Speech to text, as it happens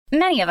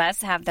Many of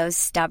us have those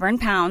stubborn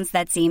pounds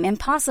that seem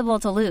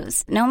impossible to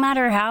lose, no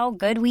matter how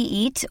good we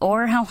eat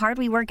or how hard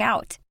we work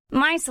out.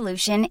 My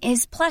solution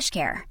is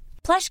PlushCare.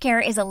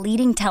 PlushCare is a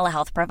leading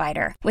telehealth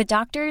provider with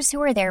doctors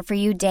who are there for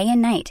you day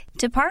and night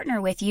to partner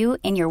with you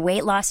in your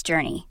weight loss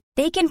journey.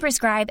 They can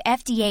prescribe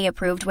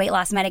FDA-approved weight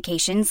loss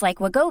medications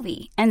like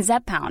Wegovy and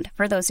Zepbound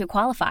for those who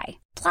qualify.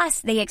 Plus,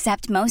 they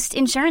accept most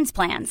insurance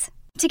plans.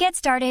 To get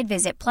started,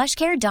 visit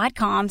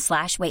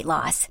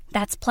plushcare.com/weightloss.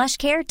 That's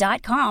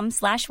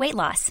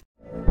plushcare.com/weightloss.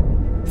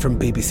 From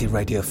BBC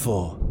Radio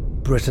 4,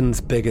 Britain's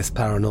biggest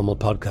paranormal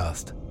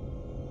podcast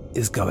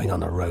is going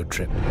on a road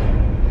trip.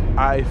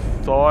 I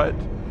thought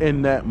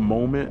in that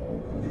moment,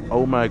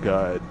 oh my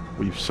God,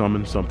 we've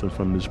summoned something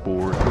from this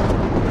board.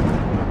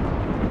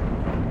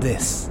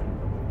 This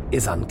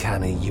is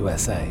Uncanny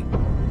USA.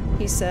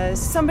 He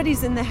says,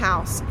 somebody's in the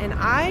house, and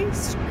I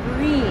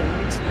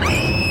screamed.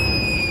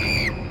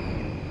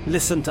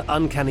 Listen to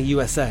Uncanny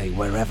USA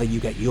wherever you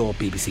get your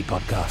BBC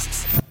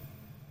podcasts,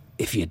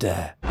 if you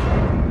dare.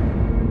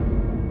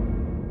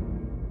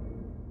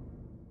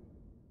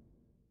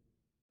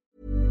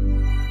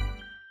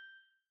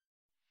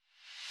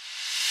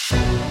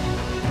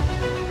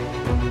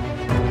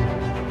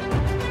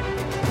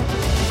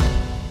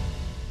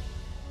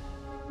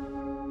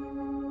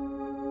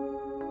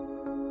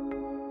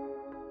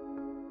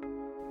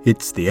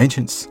 It's The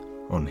Ancients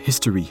on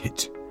History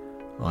Hit.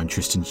 I'm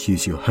Tristan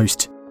Hughes, your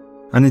host.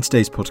 And in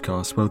today's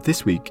podcast, well,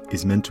 this week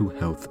is Mental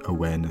Health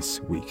Awareness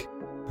Week.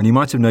 And you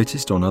might have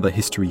noticed on other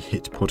History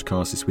Hit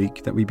podcasts this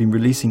week that we've been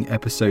releasing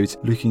episodes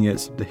looking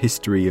at the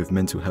history of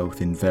mental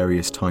health in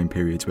various time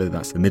periods, whether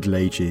that's the Middle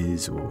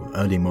Ages or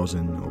early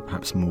modern or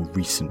perhaps more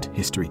recent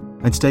history.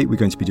 And today we're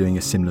going to be doing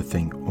a similar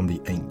thing on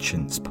the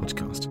Ancients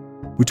podcast.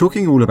 We're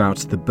talking all about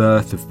the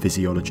birth of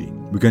physiology.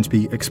 We're going to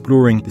be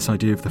exploring this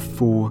idea of the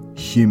four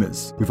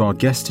humours with our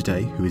guest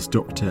today, who is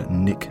Dr.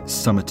 Nick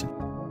Somerton.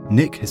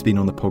 Nick has been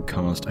on the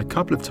podcast a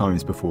couple of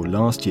times before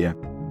last year.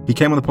 He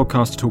came on the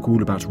podcast to talk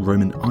all about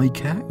Roman eye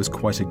care. It was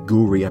quite a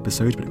gory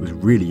episode, but it was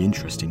really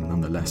interesting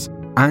nonetheless.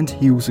 And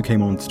he also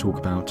came on to talk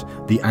about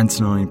the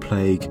Antonine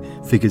Plague,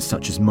 figures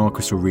such as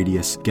Marcus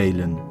Aurelius,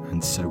 Galen,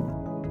 and so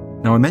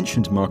on. Now, I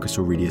mentioned Marcus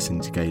Aurelius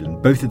and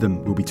Galen. Both of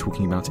them we'll be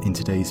talking about in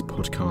today's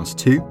podcast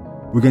too.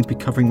 We're going to be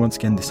covering once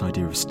again this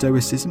idea of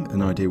Stoicism,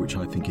 an idea which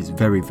I think is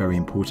very, very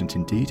important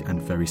indeed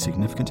and very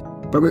significant.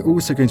 But we're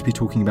also going to be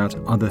talking about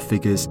other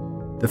figures.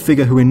 The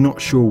figure who we're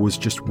not sure was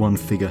just one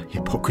figure,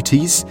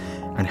 Hippocrates,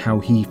 and how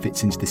he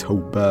fits into this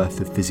whole birth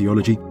of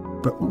physiology.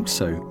 But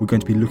also, we're going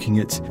to be looking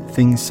at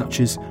things such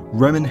as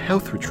Roman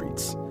health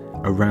retreats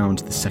around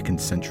the 2nd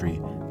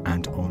century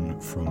and on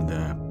from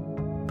there.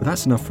 But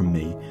that's enough from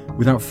me.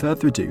 Without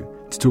further ado,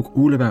 to talk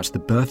all about the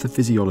birth of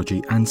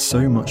physiology and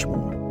so much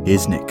more,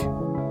 here's Nick.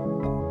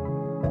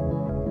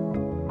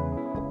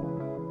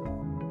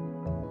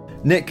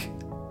 Nick,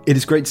 it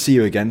is great to see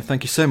you again.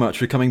 Thank you so much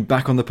for coming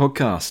back on the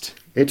podcast.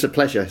 It's a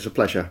pleasure. It's a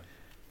pleasure.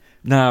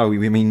 Now,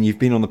 I mean, you've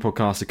been on the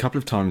podcast a couple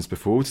of times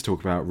before to talk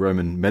about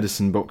Roman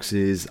medicine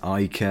boxes,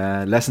 eye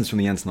care, lessons from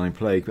the Antonine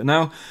Plague, but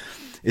now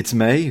it's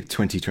May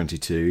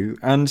 2022,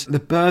 and the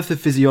birth of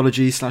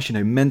physiology /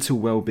 mental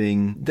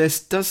well-being. There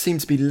does seem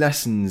to be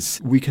lessons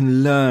we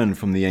can learn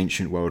from the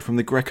ancient world, from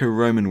the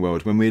Greco-Roman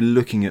world, when we're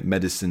looking at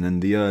medicine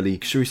and the early,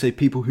 shall we say,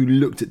 people who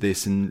looked at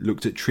this and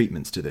looked at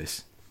treatments to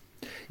this.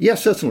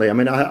 Yes, certainly. I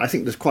mean, I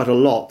think there's quite a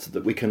lot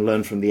that we can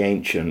learn from the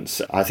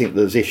ancients. I think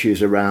there's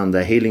issues around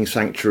their healing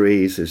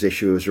sanctuaries, there's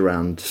issues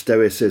around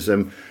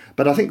Stoicism,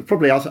 but I think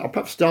probably I'll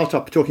perhaps start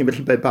up talking a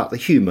little bit about the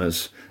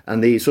humours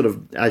and the sort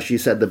of, as you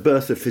said, the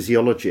birth of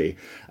physiology.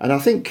 And I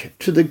think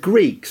to the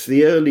Greeks,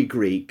 the early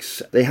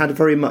Greeks, they had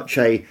very much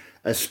a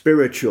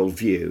spiritual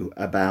view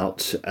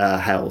about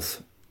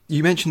health.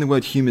 You mentioned the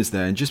word humours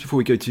there, and just before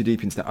we go too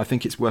deep into that, I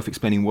think it's worth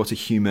explaining what a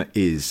humour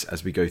is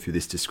as we go through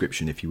this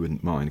description, if you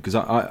wouldn't mind, because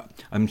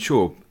I'm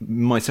sure,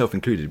 myself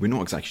included, we're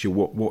not exactly sure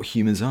what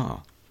humours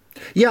are.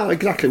 Yeah,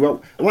 exactly.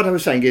 Well, what I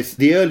was saying is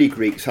the early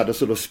Greeks had a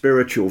sort of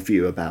spiritual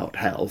view about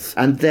health.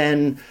 And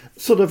then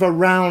sort of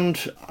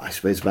around, I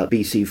suppose, about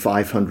BC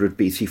 500,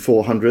 BC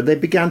 400, they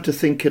began to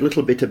think a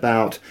little bit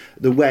about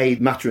the way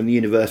matter in the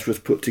universe was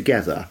put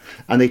together.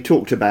 And they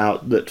talked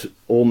about that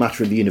all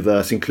matter in the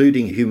universe,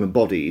 including human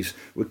bodies,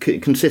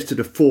 consisted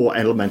of 4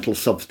 elemental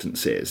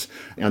substances.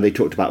 And they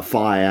talked about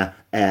fire,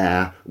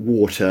 air,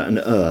 water, and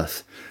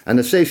earth. And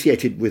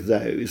associated with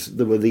those,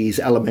 there were these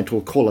elemental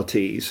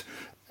qualities: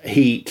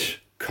 heat,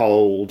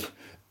 cold,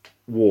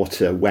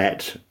 water,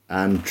 wet,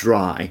 and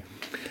dry.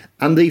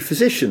 And the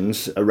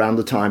physicians around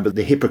the time of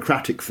the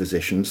Hippocratic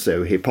physicians,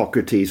 so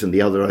Hippocrates and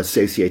the other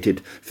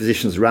associated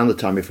physicians around the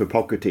time of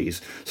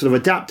Hippocrates, sort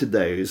of adapted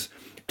those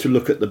to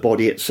look at the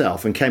body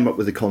itself and came up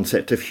with the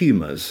concept of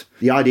humours.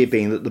 The idea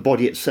being that the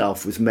body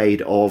itself was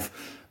made of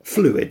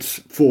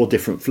fluids, 4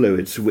 different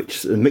fluids,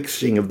 which the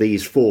mixing of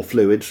these 4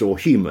 fluids or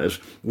humours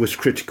was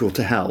critical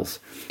to health.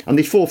 And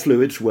these 4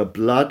 fluids were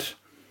blood,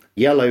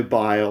 yellow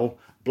bile,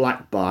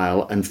 black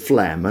bile, and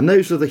phlegm. And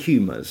those are the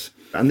humours.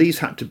 And these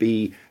had to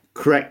be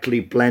correctly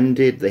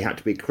blended, they had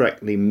to be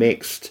correctly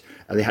mixed,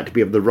 and they had to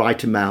be of the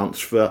right amounts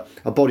for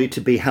a body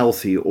to be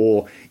healthy,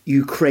 or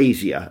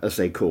eucrasia, as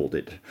they called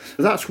it.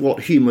 That's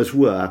what humours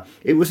were.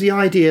 It was the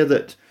idea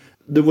that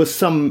there was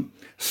some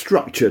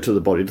structure to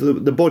the body.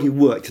 The body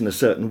worked in a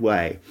certain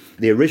way.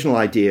 The original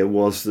idea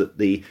was that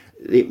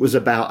it was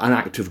about an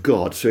act of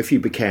God. So if you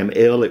became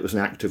ill, it was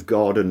an act of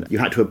God, and you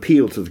had to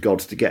appeal to the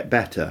gods to get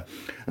better.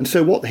 And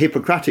so what the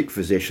Hippocratic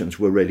physicians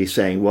were really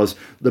saying was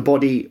the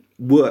body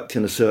worked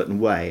in a certain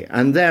way.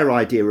 And their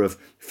idea of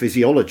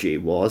physiology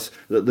was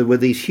that there were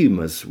these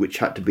humours which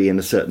had to be in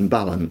a certain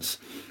balance.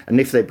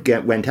 And if they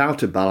went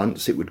out of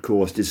balance, it would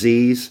cause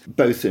disease,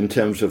 both in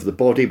terms of the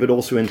body, but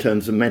also in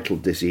terms of mental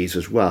disease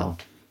as well.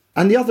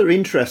 And the other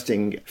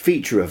interesting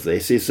feature of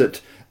this is that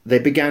they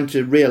began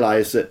to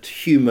realise that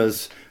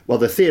humours, well,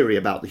 the theory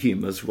about the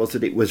humours was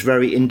that it was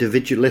very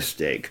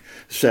individualistic.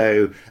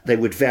 So they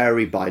would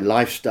vary by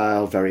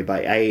lifestyle, vary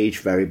by age,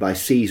 vary by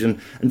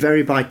season, and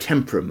vary by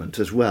temperament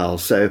as well.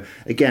 So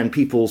again,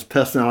 people's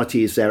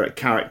personalities, their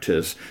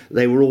characters,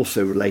 they were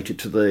also related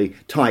to the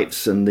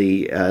types and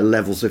the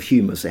levels of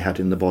humours they had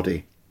in the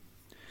body.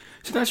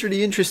 So that's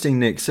really interesting,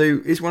 Nick.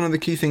 So it's one of the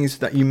key things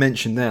that you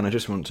mentioned there, and I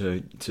just want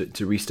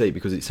to restate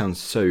because it sounds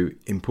so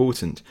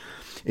important,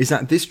 is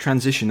that this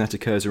transition that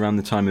occurs around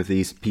the time of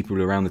these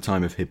people, around the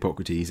time of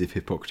Hippocrates, if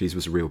Hippocrates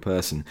was a real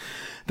person,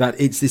 that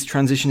it's this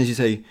transition, as you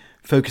say,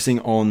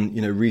 focusing on,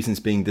 reasons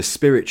being the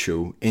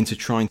spiritual into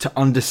trying to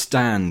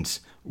understand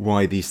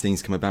why these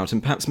things come about,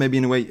 and perhaps maybe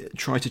in a way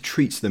try to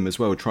treat them as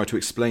well, try to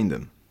explain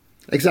them.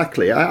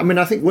 Exactly. I mean,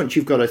 I think once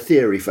you've got a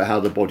theory for how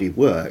the body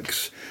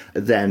works,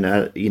 then,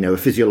 a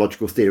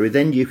physiological theory,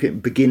 then you can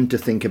begin to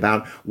think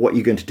about what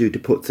you're going to do to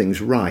put things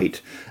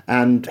right.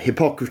 And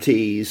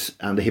Hippocrates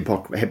and the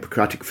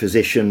Hippocratic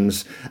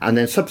physicians, and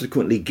then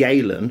subsequently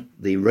Galen,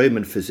 the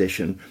Roman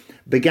physician,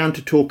 began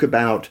to talk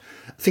about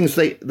things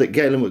that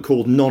Galen would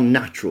call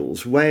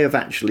non-naturals, way of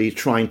actually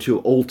trying to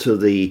alter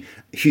the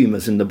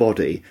humours in the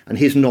body. And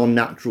his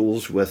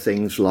non-naturals were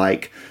things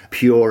like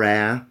pure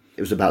air.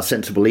 It was about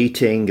sensible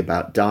eating,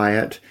 about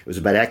diet. It was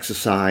about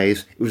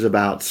exercise. It was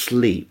about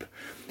sleep.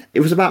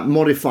 It was about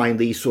modifying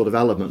these sort of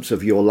elements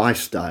of your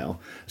lifestyle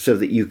so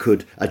that you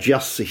could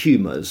adjust the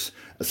humours,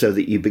 so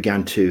that you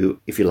began to,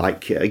 if you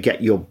like,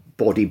 get your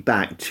body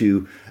back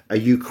to a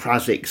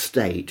eucrasic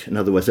state, in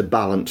other words, a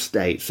balanced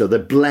state. So the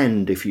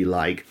blend, if you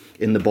like,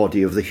 in the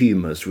body of the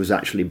humours was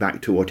actually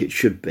back to what it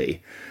should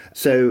be.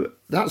 So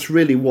that's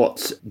really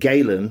what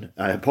Galen,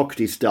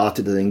 Hippocrates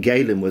started, and then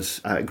Galen was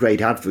a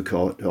great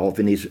advocate of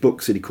in his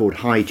books that he called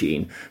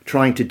Hygiene,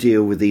 trying to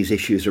deal with these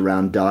issues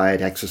around diet,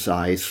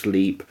 exercise,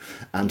 sleep,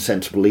 and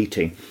sensible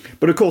eating.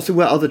 But of course, there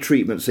were other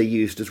treatments they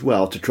used as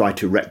well to try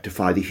to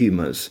rectify the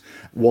humours.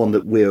 One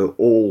that we're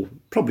all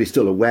probably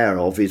still aware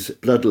of is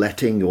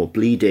bloodletting or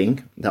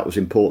bleeding. That was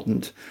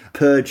important.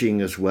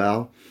 Purging as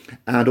well.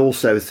 And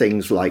also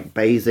things like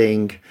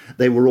bathing.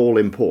 They were all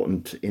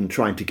important in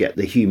trying to get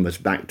the humours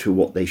back to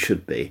what they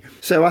should be.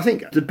 So I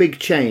think the big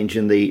change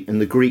in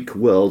the Greek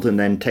world, and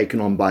then taken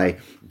on by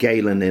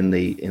Galen in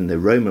the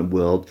Roman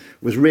world,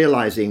 was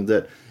realising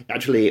that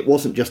actually it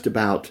wasn't just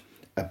about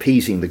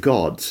appeasing the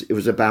gods. It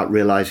was about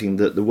realising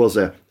that there was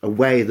a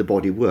way the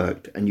body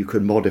worked, and you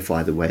could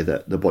modify the way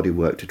that the body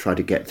worked to try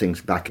to get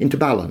things back into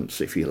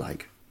balance, if you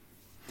like.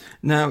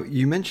 Now,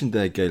 you mentioned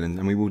there Galen,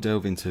 and we will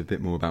delve into a bit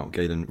more about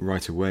Galen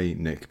right away,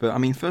 Nick. But, I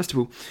mean, first of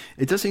all,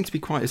 it does seem to be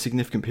quite a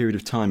significant period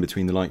of time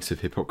between the likes of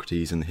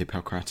Hippocrates and the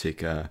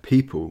Hippocratic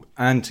people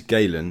and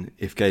Galen.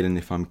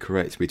 If I'm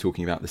correct, we're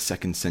talking about the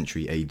 2nd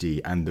century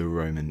AD and the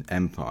Roman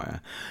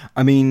Empire.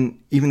 I mean,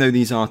 even though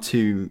these are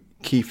two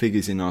key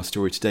figures in our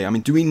story today, I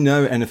mean, do we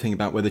know anything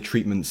about whether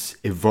treatments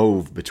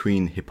evolved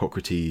between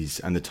Hippocrates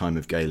and the time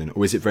of Galen?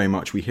 Or is it very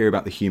much we hear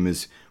about the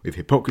humours with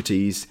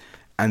Hippocrates,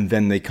 and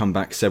then they come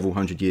back several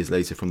hundred years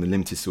later from the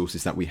limited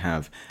sources that we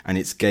have, and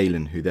it's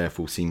Galen who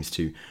therefore seems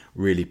to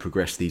really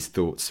progress these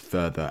thoughts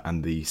further,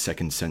 and the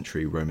 2nd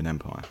century Roman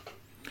Empire?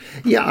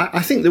 Yeah,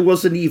 I think there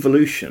was an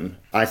evolution.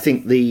 I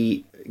think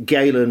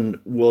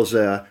Galen was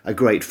a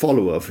great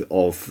follower of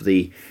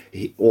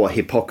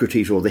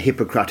Hippocrates or the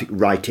Hippocratic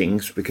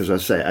writings, because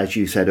as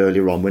you said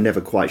earlier on, we're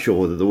never quite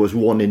sure whether there was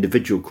one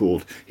individual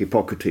called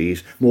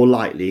Hippocrates, more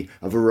likely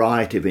a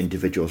variety of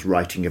individuals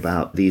writing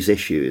about these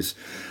issues.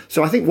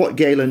 So I think what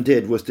Galen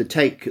did was to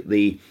take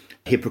the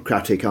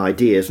Hippocratic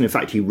ideas, and in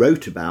fact he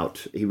wrote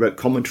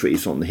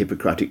commentaries on the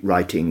Hippocratic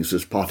writings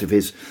as part of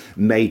his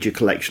major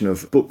collection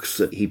of books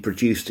that he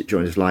produced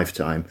during his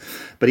lifetime.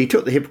 But he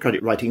took the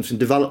Hippocratic writings and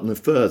developed them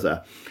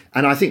further.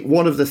 And I think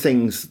one of the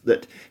things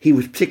that he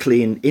was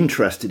particularly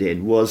interested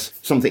in was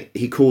something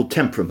he called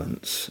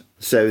temperaments.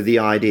 So the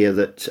idea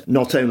that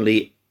not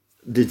only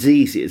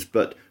diseases,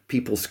 but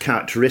people's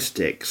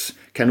characteristics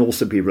can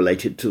also be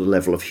related to the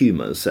level of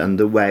humours and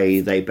the way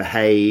they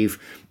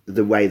behave,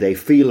 the way they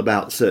feel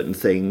about certain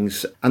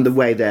things, and the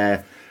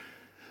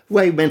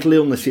way mental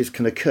illnesses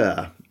can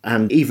occur.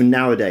 And even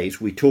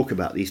nowadays, we talk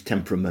about these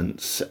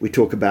temperaments. We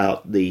talk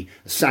about the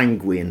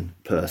sanguine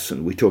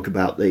person. We talk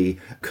about the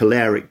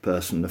choleric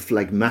person, the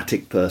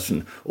phlegmatic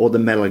person, or the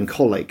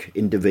melancholic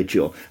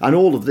individual. And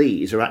all of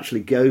these are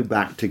actually go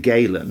back to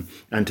Galen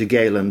and to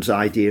Galen's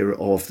idea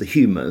of the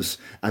humours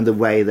and the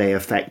way they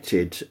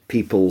affected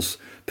people's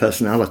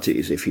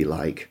personalities, if you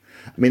like.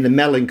 I mean, the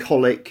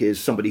melancholic is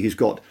somebody who's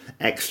got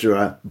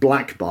extra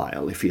black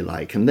bile, if you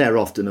like, and they're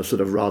often a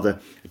sort of rather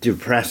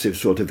depressive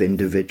sort of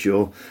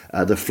individual.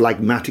 The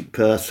phlegmatic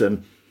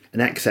person, an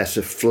excess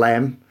of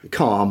phlegm, a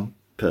calm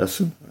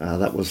person.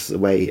 That was the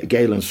way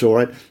Galen saw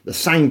it. The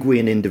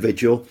sanguine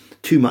individual,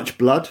 too much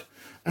blood.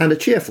 And a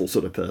cheerful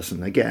sort of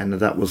person. Again,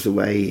 that was the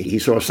way he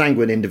saw a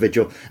sanguine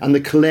individual. And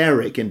the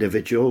choleric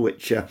individual,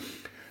 which...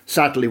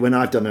 sadly, when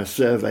I've done a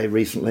survey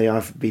recently,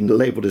 I've been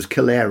labelled as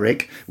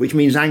choleric, which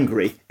means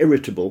angry,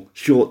 irritable,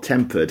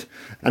 short-tempered.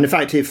 And in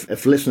fact,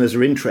 if listeners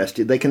are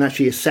interested, they can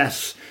actually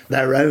assess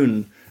their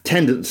own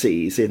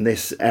tendencies in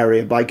this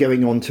area by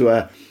going on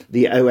to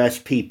the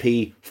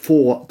OSPP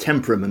 4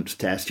 temperaments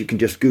test. You can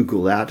just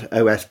Google that,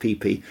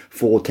 OSPP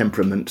 4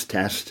 temperaments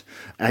test,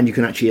 and you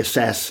can actually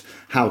assess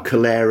how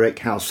choleric,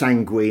 how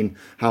sanguine,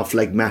 how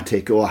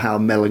phlegmatic, or how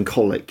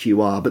melancholic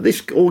you are. But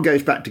this all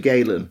goes back to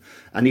Galen,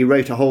 and he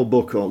wrote a whole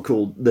book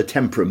called The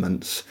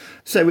Temperaments.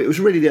 So it was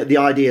really the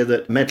idea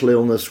that mental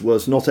illness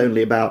was not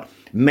only about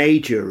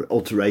major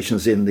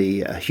alterations in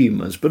the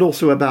humours, but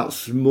also about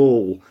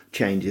small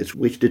changes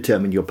which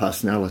determine your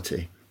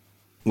personality.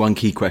 One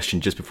key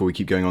question, just before we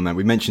keep going on that,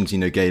 we mentioned,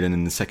 Galen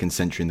in the 2nd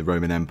century in the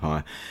Roman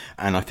Empire,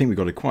 and I think we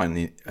got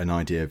quite an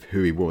idea of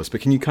who he was. But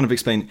can you kind of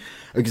explain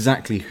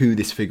exactly who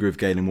this figure of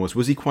Galen was?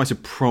 Was he quite a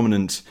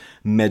prominent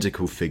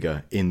medical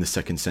figure in the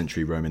 2nd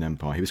century Roman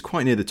Empire? He was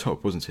quite near the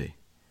top, wasn't he?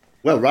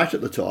 Well, right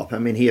at the top. I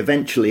mean, he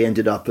eventually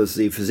ended up as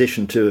the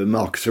physician to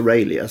Marcus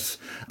Aurelius,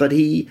 but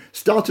he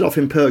started off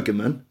in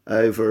Pergamon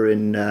over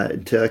in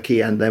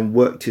Turkey and then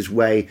worked his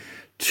way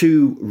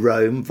to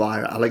Rome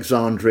via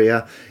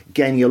Alexandria,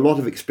 gaining a lot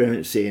of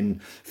experience in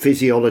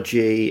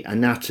physiology,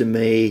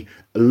 anatomy,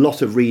 a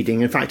lot of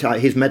reading. In fact,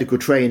 his medical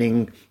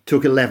training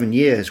took 11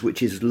 years,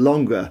 which is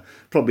longer,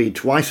 probably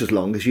twice as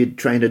long as you'd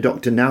train a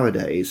doctor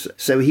nowadays.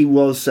 So he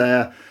was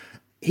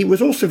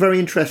also very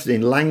interested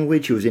in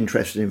language. He was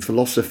interested in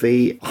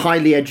philosophy,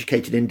 highly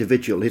educated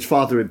individual. His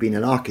father had been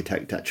an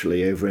architect,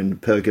 actually, over in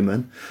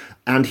Pergamon,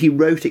 and he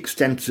wrote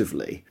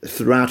extensively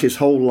throughout his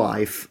whole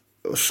life.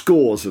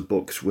 Scores of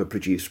books were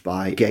produced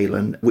by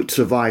Galen, which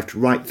survived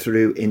right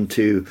through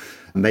into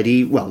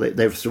medieval. Well,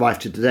 they've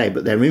survived to today,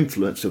 but their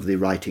influence of the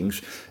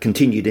writings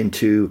continued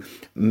into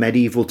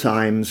medieval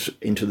times,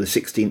 into the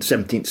 16th,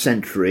 17th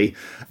century.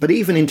 But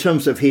even in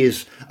terms of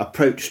his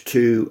approach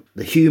to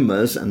the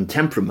humours and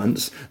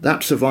temperaments,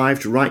 that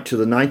survived right to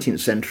the 19th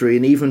century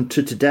and even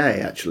to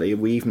today, actually.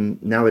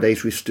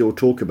 Nowadays, we still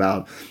talk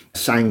about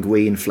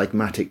sanguine,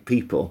 phlegmatic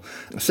people.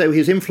 So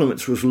his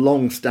influence was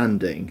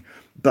long-standing.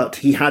 But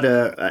he had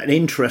an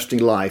interesting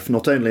life,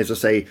 not only, as I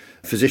say,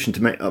 physician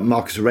to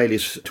Marcus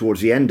Aurelius towards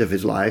the end of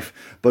his life,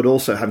 but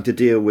also having to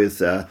deal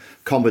with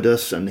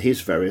Commodus and his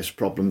various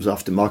problems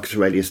after Marcus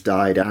Aurelius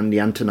died and the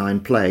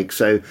Antonine Plague.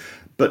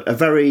 But a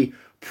very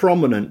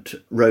prominent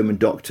Roman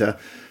doctor,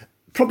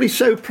 probably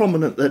so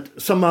prominent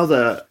that some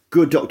other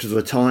good doctors of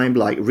the time,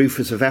 like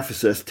Rufus of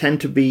Ephesus, tend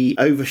to be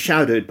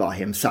overshadowed by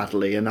him,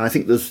 sadly. And I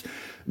think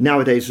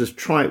nowadays,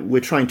 we're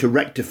trying to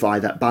rectify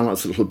that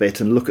balance a little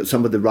bit and look at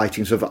some of the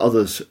writings of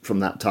others from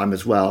that time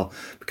as well.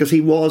 Because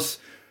he was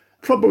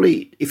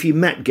probably, if you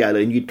met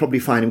Galen, you'd probably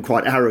find him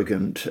quite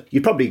arrogant.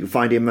 You'd probably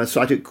find him a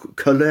sort of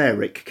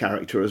choleric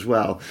character as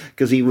well,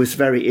 because he was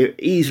very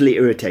easily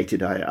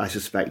irritated, I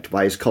suspect,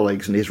 by his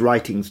colleagues, and his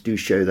writings do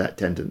show that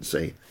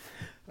tendency.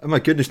 Oh my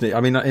goodness me!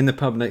 I mean, in the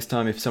pub next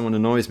time, if someone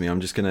annoys me,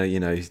 I'm just gonna,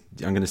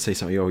 I'm gonna say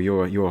something. Oh,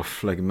 you're a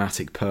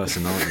phlegmatic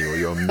person, aren't you? Or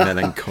you're a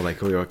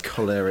melancholic, or you're a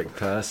choleric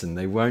person.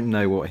 They won't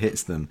know what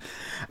hits them.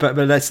 But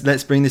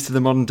let's bring this to the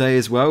modern day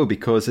as well,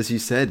 because as you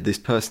said, this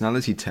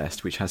personality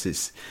test, which has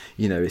its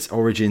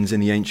origins in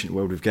the ancient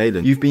world of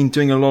Galen. You've been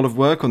doing a lot of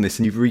work on this,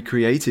 and you've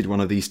recreated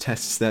one of these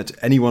tests that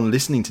anyone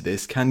listening to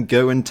this can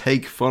go and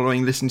take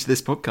following listening to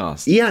this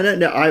podcast. Yeah,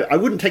 no, I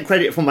wouldn't take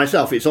credit for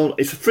myself.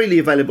 It's freely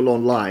available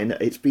online.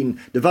 It's been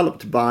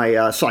developed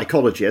by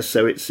psychologists,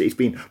 so it's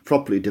been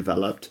properly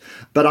developed.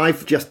 But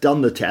I've just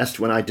done the test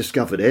when I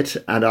discovered it,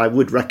 and I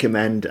would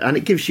recommend, and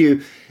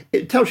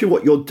it tells you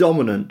what your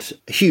dominant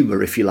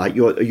humour, if you like,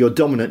 your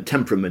dominant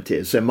temperament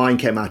is. So mine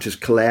came out as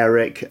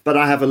choleric, but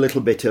I have a little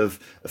bit of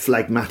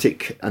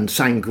phlegmatic and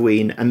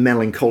sanguine and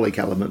melancholic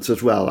elements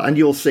as well. And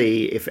you'll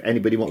see if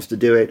anybody wants to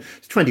do it.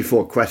 It's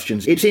 24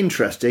 questions. It's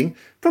interesting,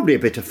 probably a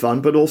bit of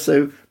fun, but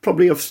also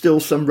probably of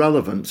still some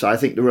relevance. I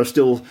think there are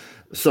still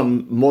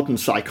some modern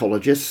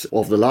psychologists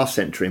of the last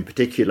century in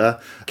particular,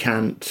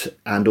 Kant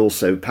and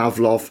also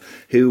Pavlov,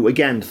 who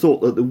again thought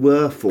that there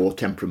were 4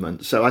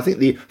 temperaments. So I think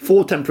the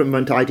 4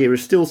 temperament idea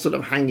is still sort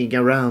of hanging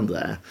around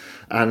there.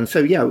 And so,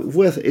 yeah,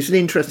 it's an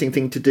interesting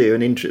thing to do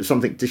and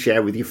something to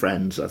share with your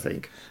friends, I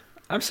think.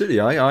 Absolutely.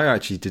 I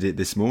actually did it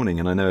this morning,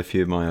 and I know a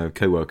few of my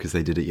co-workers,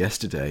 they did it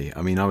yesterday.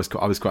 I mean, I was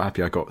quite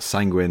happy. I got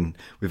sanguine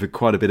with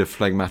quite a bit of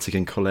phlegmatic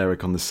and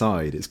choleric on the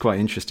side. It's quite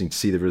interesting to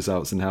see the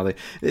results and how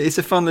it's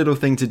a fun little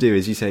thing to do.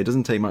 As you say, it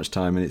doesn't take much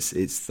time, and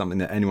it's something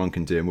that anyone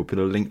can do, and we'll put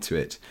a link to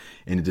it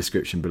in the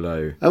description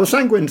below. Oh, well,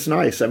 sanguine's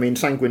nice. I mean,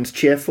 sanguine's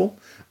cheerful,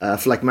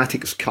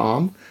 phlegmatic's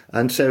calm,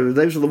 and so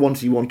those are the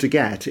ones you want to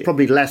get.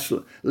 Probably less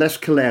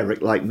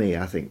choleric like me,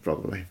 I think,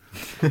 probably.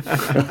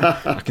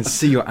 I can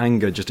see your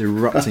anger just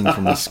erupting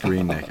from the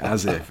screen, Nick,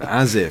 as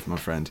if, my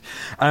friend.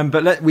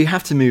 But we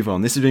have to move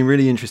on. This has been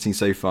really interesting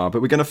so far,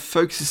 but we're going to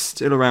focus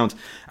still around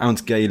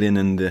Galen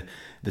and the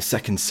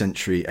 2nd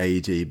century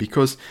AD,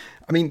 because,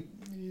 I mean,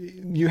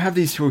 you have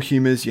these four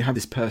humours, you have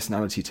this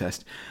personality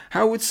test.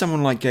 How would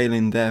someone like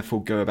Galen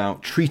therefore go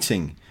about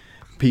treating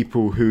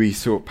people who he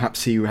thought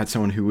perhaps he had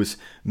someone who was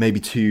maybe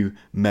too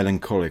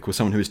melancholic, or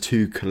someone who was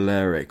too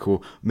choleric, or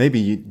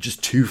maybe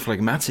just too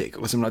phlegmatic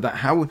or something like that?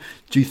 How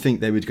do you think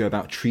they would go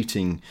about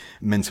treating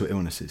mental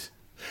illnesses?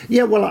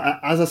 Yeah, well,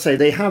 as I say,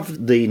 they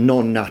have the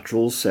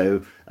non-naturals.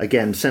 So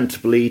again,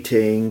 sensible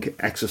eating,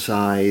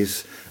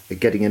 exercise,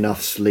 getting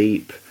enough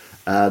sleep.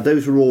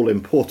 Those are all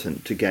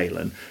important to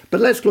Galen. But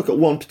let's look at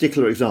one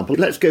particular example.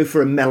 Let's go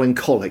for a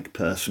melancholic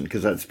person,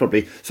 because that's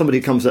probably somebody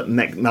who comes up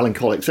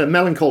melancholic. So a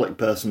melancholic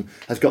person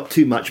has got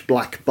too much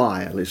black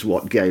bile, is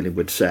what Galen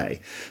would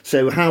say.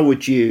 So how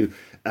would you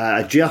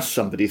adjust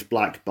somebody's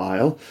black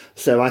bile?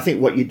 So I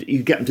think what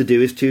you get them to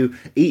do is to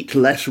eat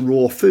less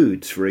raw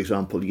foods, for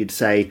example. You'd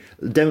say,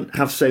 don't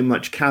have so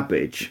much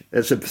cabbage.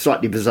 It's a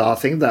slightly bizarre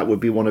thing. That would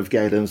be one of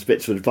Galen's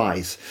bits of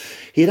advice.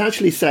 He'd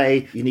actually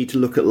say you need to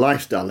look at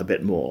lifestyle a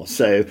bit more.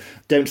 So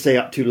don't stay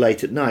up too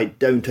late at night,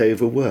 don't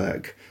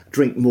overwork,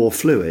 drink more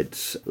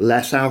fluids,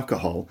 less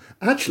alcohol.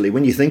 Actually,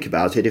 when you think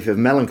about it, if a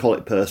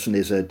melancholic person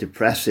is a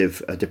depressed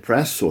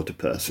sort of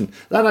person,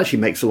 that actually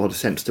makes a lot of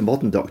sense to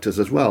modern doctors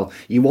as well.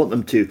 You want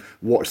them to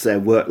watch their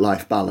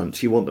work-life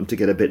balance. You want them to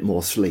get a bit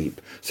more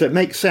sleep. So it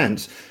makes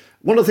sense.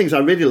 One of the things I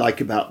really like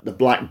about the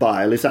black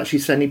bile is actually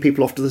sending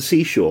people off to the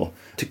seashore,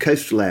 to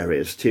coastal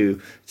areas,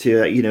 to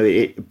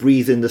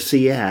breathe in the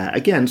sea air.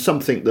 Again,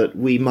 something that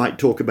we might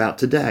talk about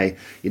today.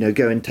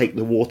 Go and take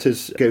the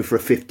waters, go for a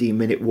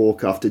 15-minute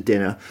walk after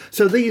dinner.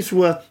 So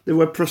there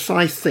were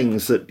precise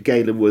things that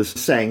Galen was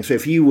saying. So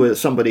if you were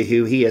somebody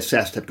who he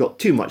assessed had got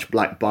too much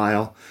black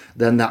bile,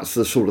 then that's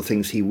the sort of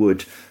things he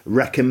would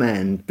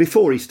recommend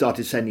before he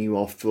started sending you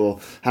off for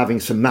having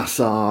some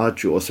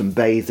massage or some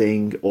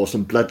bathing or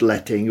some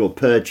bloodletting or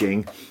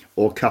purging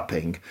or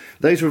cupping.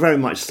 Those were very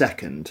much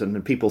second,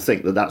 and people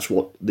think that that's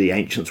what the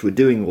ancients were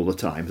doing all the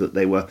time, that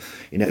they were,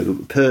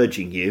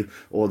 purging you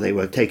or they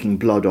were taking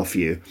blood off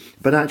you.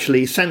 But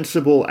actually,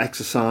 sensible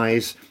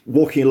exercise,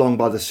 walking along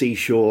by the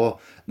seashore,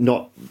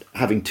 not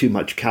having too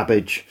much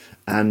cabbage,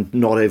 and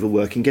not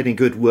overworking, getting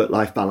good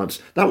work-life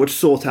balance, that would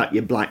sort out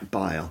your black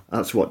bile.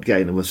 That's what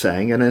Galen was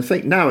saying. And I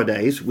think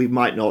nowadays we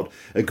might not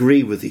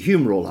agree with the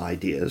humoral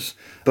ideas,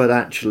 but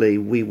actually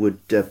we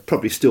would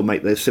probably still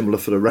make those similar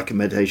sort of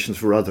recommendations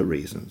for other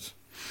reasons.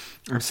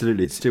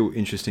 Absolutely. It's still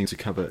interesting to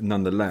cover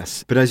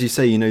nonetheless. But as you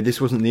say,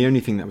 this wasn't the only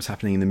thing that was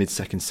happening in the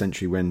mid-2nd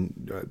century when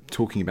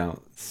talking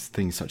about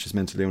things such as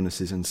mental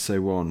illnesses and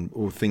so on,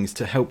 or things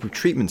to help with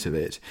treatment of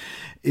it.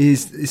 It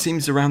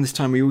seems around this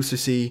time we also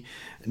see,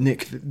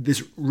 Nick,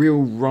 this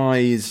real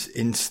rise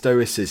in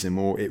Stoicism,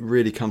 or it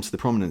really comes to the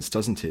prominence,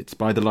 doesn't it,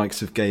 by the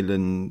likes of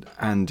Galen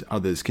and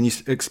others. Can you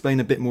explain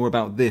a bit more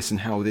about this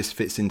and how this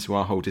fits into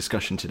our whole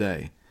discussion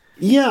today?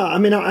 Yeah, I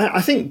mean, I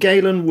think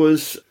Galen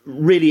was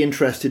really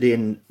interested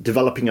in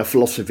developing a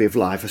philosophy of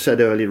life. I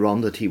said earlier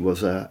on that he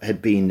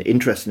had been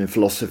interested in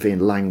philosophy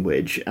and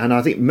language, and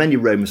I think many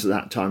Romans at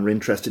that time were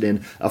interested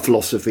in a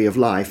philosophy of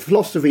life.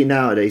 Philosophy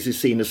nowadays is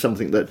seen as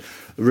something that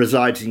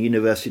resides in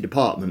university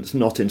departments,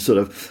 not in sort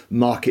of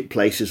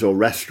marketplaces or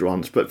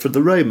restaurants. But for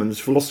the Romans,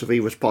 philosophy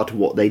was part of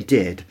what they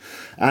did.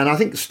 And I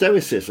think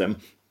Stoicism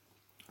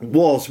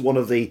was one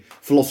of the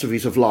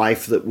philosophies of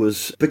life that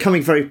was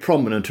becoming very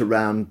prominent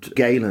around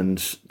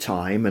Galen's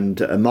time, and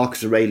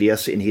Marcus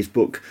Aurelius in his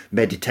book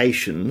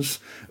Meditations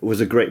was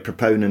a great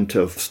proponent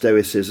of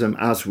Stoicism,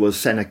 as was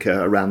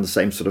Seneca around the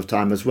same sort of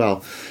time as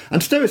well.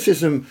 And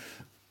Stoicism,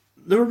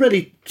 there are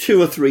really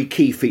 2 or 3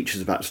 key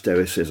features about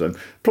Stoicism.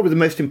 Probably the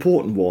most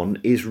important one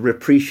is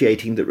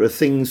appreciating that there are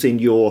things in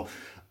your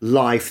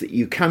life that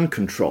you can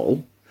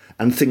control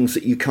and things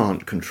that you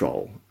can't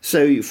control.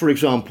 So, for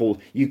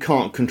example, you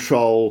can't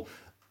control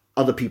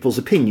other people's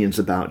opinions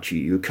about you.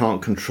 You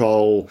can't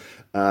control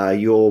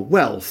your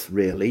wealth,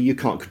 really. You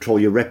can't control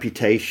your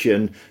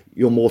reputation,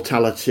 your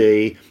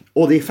mortality,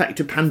 or the effect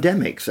of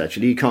pandemics,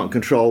 actually. You can't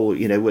control,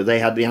 where they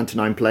had the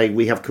Antonine Plague,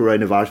 we have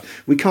coronavirus.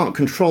 We can't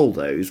control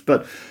those,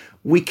 but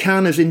we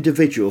can, as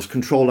individuals,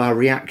 control our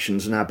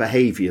reactions and our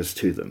behaviours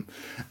to them.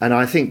 And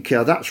I think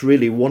that's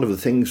really one of the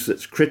things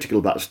that's critical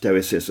about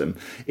Stoicism,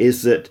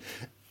 is that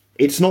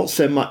it's not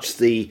so much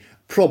the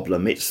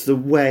problem. It's the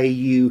way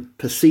you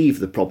perceive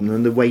the problem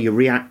and the way you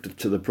react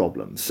to the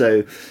problem.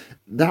 So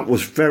that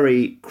was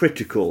very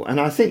critical. And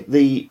I think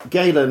both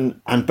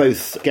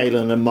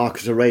Galen and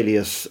Marcus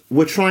Aurelius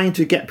were trying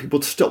to get people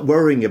to stop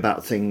worrying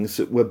about things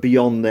that were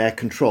beyond their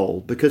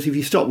control. Because if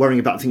you stop worrying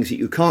about things that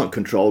you can't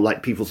control,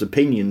 like people's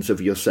opinions of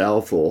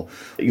yourself or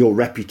your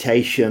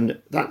reputation,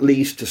 that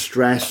leads to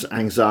stress,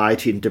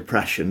 anxiety and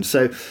depression.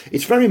 So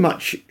it's very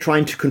much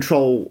trying to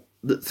control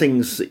the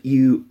things that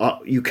you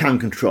can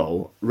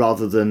control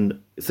rather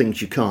than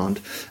things you can't,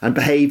 and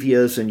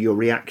behaviours and your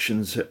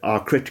reactions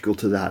are critical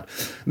to that.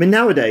 I mean,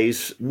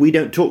 nowadays we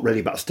don't talk really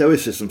about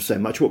Stoicism so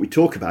much. What we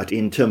talk about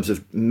in terms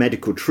of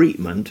medical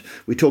treatment,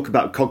 we talk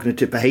about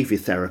cognitive behaviour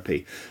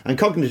therapy. And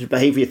cognitive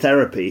behaviour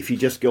therapy, if you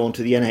just go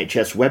onto the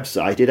NHS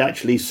website, it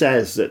actually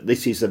says that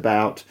this is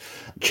about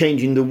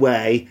changing the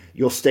way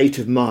your state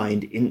of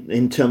mind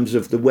in terms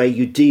of the way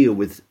you deal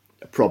with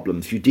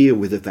problems, you deal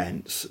with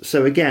events.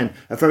 So again,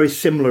 a very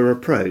similar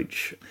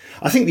approach.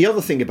 I think the other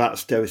thing about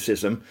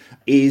Stoicism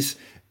is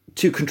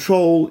to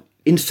control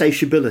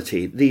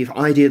insatiability, the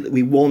idea that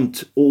we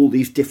want all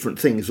these different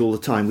things all the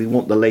time. We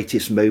want the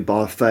latest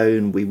mobile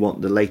phone, we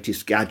want the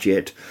latest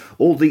gadget.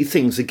 All these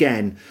things,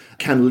 again,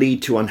 can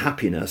lead to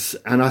unhappiness.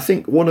 And I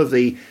think one of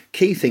the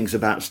key things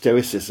about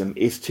Stoicism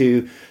is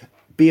to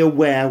be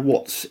aware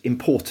what's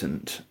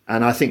important.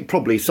 And I think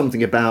probably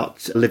something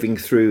about living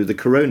through the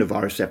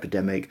coronavirus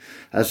epidemic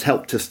has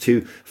helped us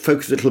to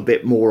focus a little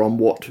bit more on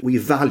what we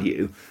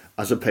value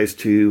as opposed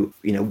to,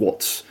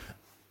 what's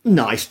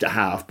nice to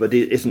have, but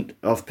it isn't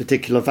of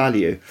particular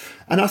value.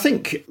 And I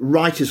think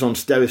writers on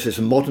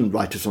Stoicism, modern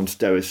writers on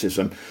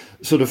Stoicism,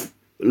 sort of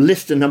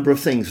list a number of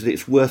things that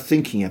it's worth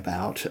thinking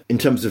about in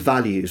terms of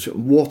values.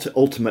 What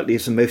ultimately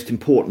is the most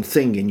important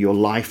thing in your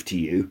life to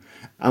you?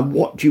 And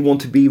what do you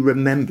want to be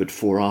remembered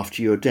for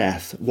after your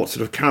death? What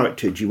sort of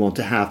character do you want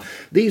to have?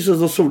 These are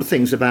the sort of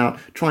things about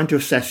trying to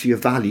assess your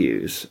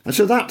values. And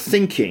so that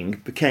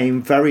thinking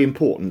became very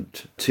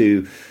important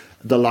to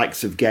the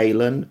likes of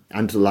Galen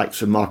and the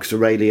likes of Marcus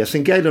Aurelius.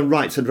 And Galen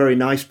writes a very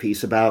nice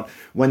piece about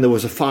when there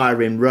was a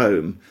fire in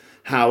Rome,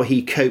 how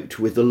he coped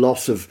with the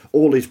loss of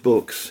all his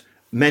books,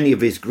 many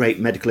of his great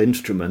medical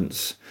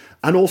instruments,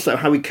 and also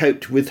how he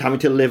coped with having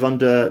to live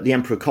under the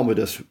Emperor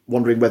Commodus,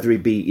 wondering whether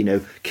he'd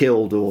be,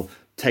 killed or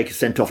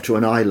sent off to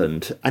an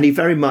island. And he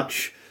very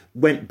much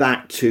went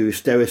back to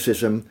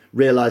Stoicism,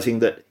 realising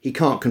that he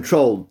can't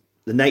control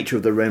the nature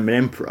of the Roman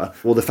emperor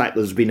or the fact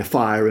that there's been a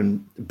fire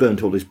and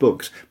burnt all his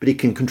books, but he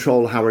can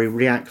control how he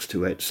reacts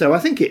to it. So I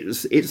think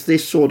it's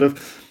this sort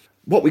of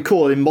what we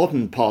call in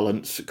modern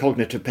parlance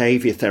cognitive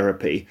behaviour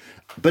therapy,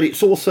 but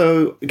it's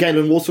also,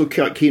 Galen also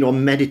quite keen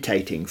on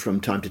meditating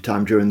from time to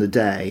time during the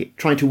day,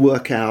 trying to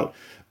work out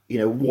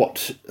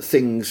what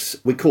things,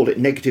 we call it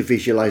negative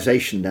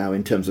visualization now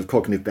in terms of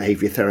cognitive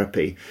behavior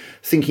therapy,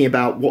 thinking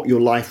about what your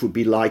life would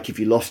be like if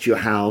you lost your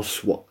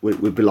house, what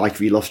it would be like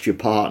if you lost your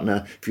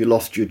partner, if you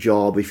lost your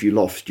job, if you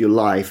lost your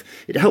life.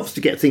 It helps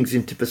to get things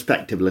into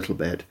perspective a little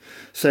bit.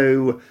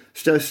 So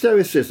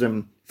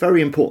Stoicism,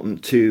 very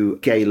important to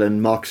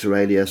Galen, Marcus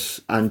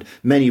Aurelius, and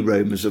many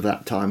Romans of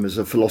that time as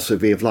a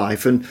philosophy of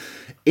life. And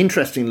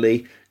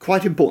interestingly,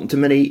 quite important to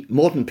many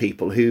modern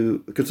people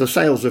because the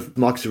sales of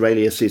Marcus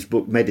Aurelius's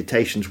book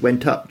Meditations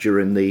went up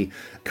during the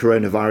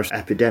coronavirus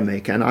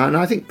epidemic. And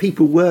I think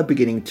people were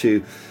beginning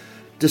to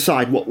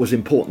decide what was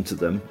important to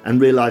them and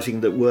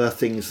realising that were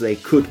things they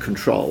could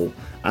control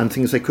and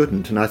things they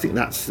couldn't. And I think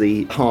that's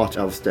the heart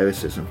of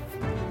Stoicism.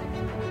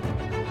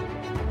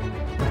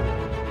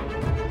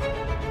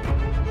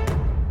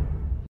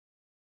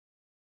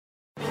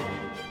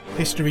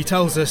 History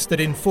tells us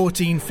that in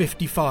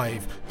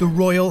 1455, the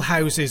royal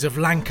houses of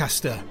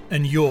Lancaster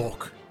and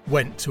York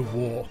went to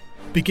war,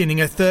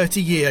 beginning a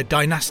 30-year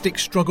dynastic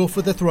struggle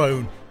for the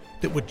throne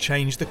that would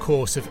change the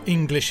course of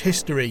English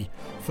history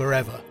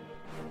forever.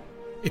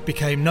 It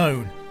became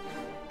known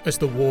as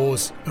the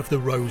Wars of the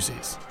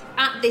Roses.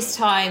 At this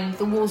time,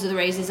 the Wars of the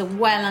Roses are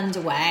well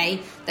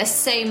underway. There's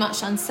so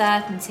much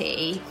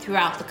uncertainty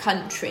throughout the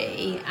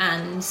country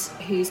and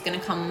who's going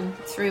to come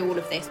through all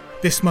of this.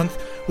 This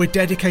month, we're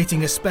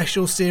dedicating a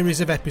special series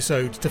of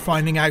episodes to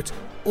finding out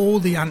all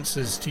the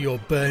answers to your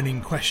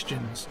burning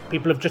questions.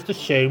 People have just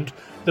assumed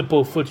the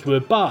Beauforts were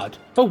bad.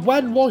 But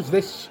when was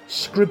this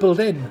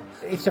scribbled in?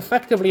 It's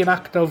effectively an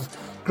act of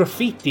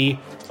graffiti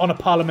on a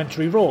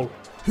parliamentary roll.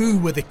 Who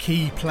were the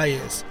key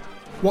players?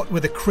 What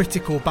were the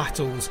critical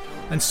battles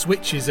and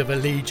switches of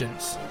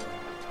allegiance?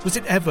 Was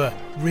it ever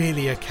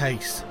really a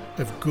case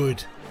of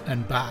good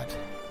and bad?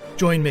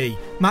 Join me,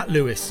 Matt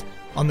Lewis,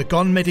 on the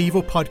Gone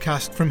Medieval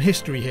podcast from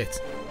History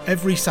Hit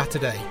every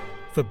Saturday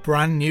for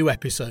brand new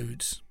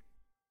episodes.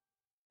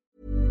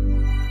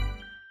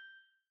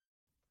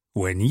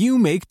 When you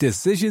make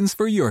decisions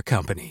for your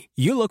company,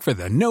 you look for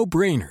the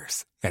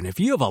no-brainers. And if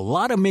you have a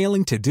lot of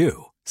mailing to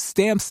do,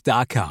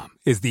 Stamps.com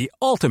is the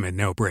ultimate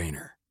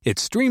no-brainer. It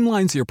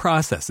streamlines your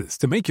processes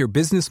to make your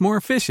business more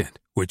efficient,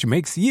 which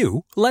makes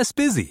you less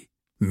busy.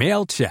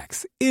 Mail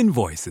checks,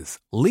 invoices,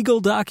 legal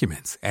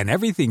documents, and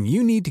everything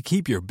you need to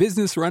keep your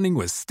business running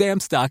with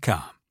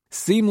Stamps.com.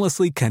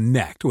 Seamlessly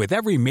connect with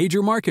every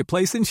major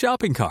marketplace and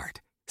shopping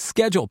cart.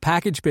 Schedule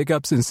package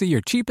pickups and see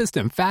your cheapest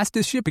and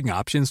fastest shipping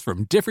options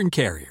from different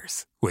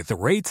carriers. With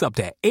rates up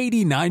to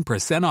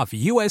 89% off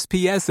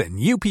USPS and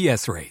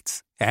UPS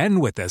rates.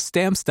 And with the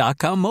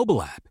Stamps.com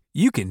mobile app,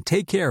 you can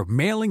take care of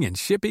mailing and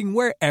shipping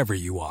wherever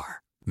you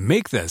are.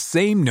 Make the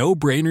same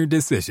no-brainer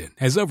decision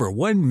as over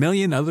 1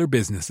 million other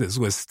businesses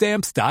with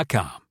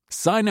Stamps.com.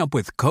 Sign up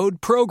with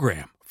code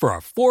PROGRAM for a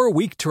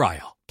 4-week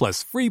trial,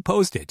 plus free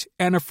postage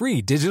and a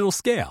free digital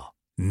scale.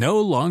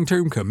 No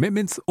long-term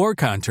commitments or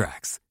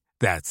contracts.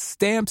 That's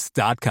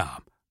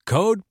Stamps.com.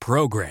 Code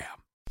PROGRAM.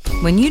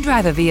 When you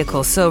drive a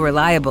vehicle so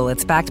reliable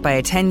it's backed by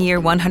a 10-year,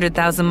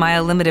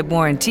 100,000-mile limited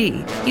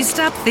warranty, you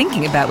stop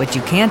thinking about what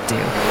you can't do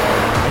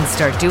and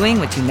start doing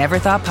what you never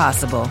thought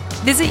possible.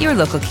 Visit your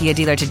local Kia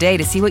dealer today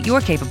to see what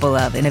you're capable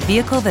of in a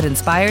vehicle that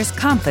inspires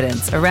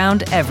confidence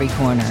around every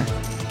corner.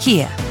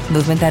 Kia,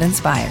 movement that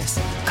inspires.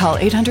 Call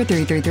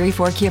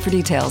 800-333-4KIA for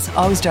details.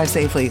 Always drive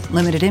safely.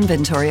 Limited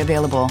inventory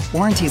available.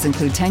 Warranties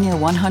include 10-year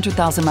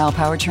 100,000-mile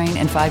powertrain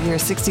and 5-year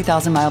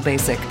 60,000-mile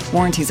basic.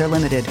 Warranties are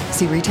limited.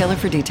 See retailer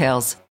for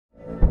details.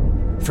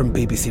 From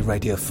BBC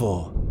Radio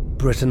 4,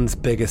 Britain's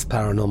biggest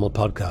paranormal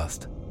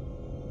podcast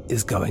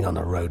is going on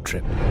a road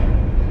trip.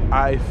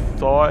 I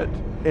thought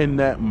in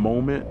that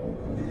moment,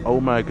 oh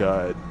my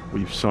God,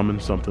 we've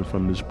summoned something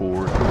from this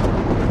board.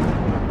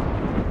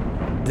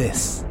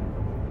 This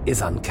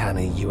is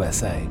Uncanny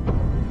USA.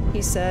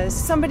 He says,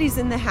 somebody's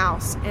in the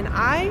house, and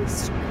I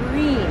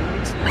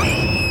screamed.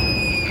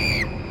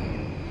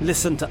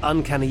 Listen to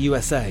Uncanny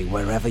USA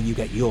wherever you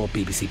get your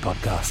BBC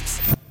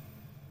podcasts,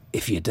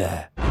 if you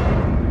dare.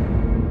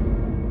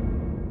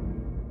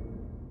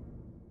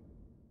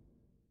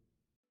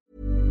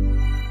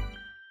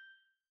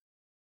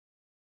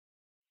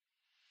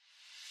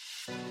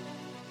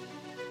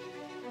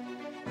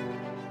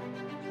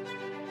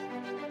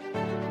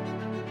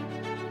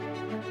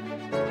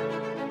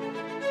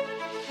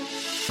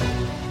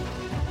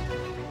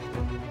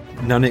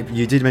 Now, Nick,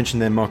 you did mention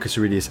there Marcus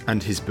Aurelius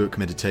and his book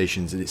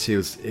Meditations, and it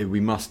feels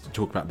we must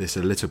talk about this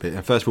a little bit.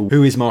 And first of all,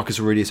 who is Marcus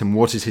Aurelius and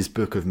what is his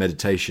book of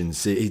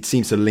Meditations? It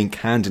seems to link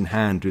hand in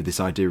hand with this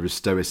idea of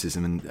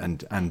Stoicism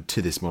and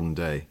to this modern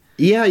day.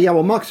 Yeah,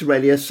 well, Marcus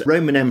Aurelius,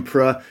 Roman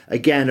emperor,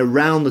 again,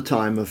 around the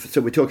time of, so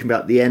we're talking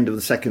about the end of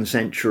the 2nd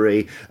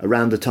century,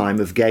 around the time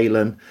of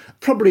Galen,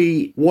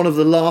 probably one of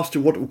the last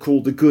of what we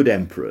call the good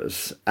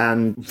emperors,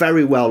 and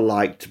very well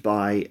liked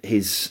by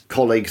his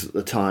colleagues at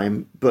the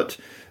time, but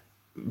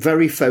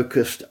very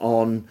focused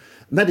on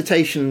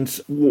meditations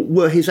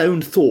were his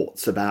own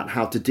thoughts about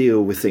how to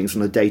deal with things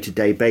on a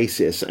day-to-day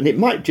basis. And it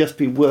might just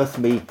be worth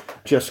me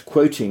just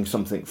quoting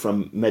something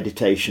from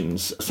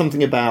Meditations,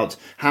 something about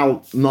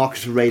how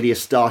Marcus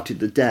Aurelius started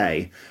the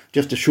day.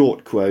 Just a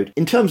short quote.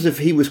 In terms of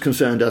he was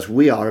concerned, as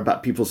we are,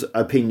 about people's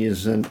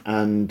opinions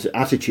and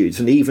attitudes,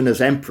 and even as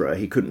emperor,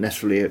 he couldn't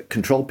necessarily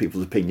control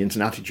people's opinions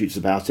and attitudes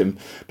about him.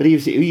 But he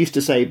used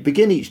to say,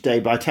 begin each day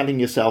by telling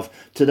yourself,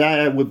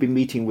 today I will be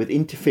meeting with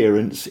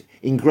interference,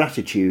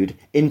 ingratitude,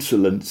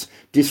 insolence,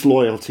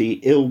 disloyalty,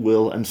 ill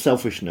will, and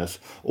selfishness,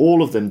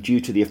 all of them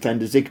due to the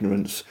offender's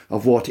ignorance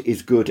of what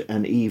is good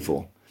and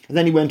evil. And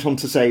then he went on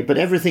to say, but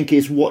everything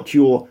is what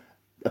your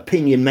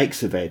opinion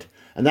makes of it,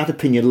 and that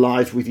opinion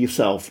lies with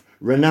yourself.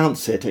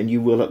 Renounce it, and you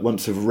will at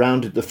once have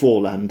rounded the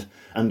foreland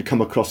and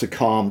come across a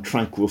calm,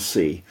 tranquil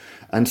sea.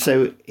 And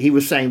so he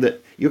was saying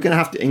that you're going to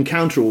have to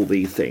encounter all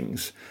these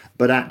things,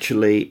 but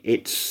actually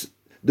it's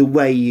the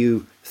way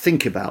you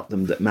think about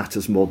them that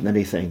matters more than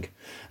anything.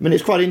 I mean,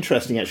 it's quite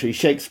interesting, actually.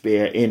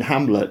 Shakespeare in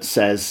Hamlet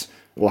says,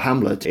 or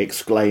Hamlet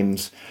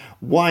exclaims,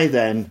 why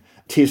then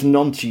 'tis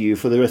none to you,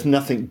 for there is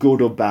nothing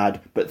good or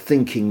bad, but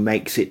thinking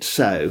makes it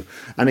so.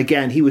 And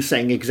again, he was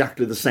saying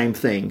exactly the same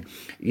thing.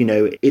 You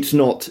know, it's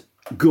not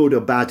good or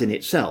bad in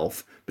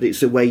itself, but it's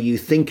the way you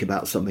think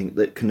about something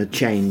that can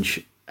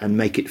change and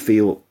make it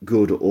feel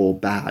good or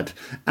bad.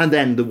 And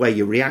then the way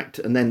you react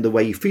and then the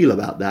way you feel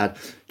about that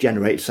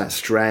generates that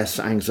stress,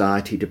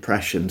 anxiety,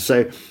 depression.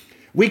 So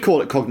we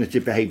call it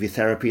cognitive behaviour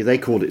therapy, they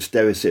call it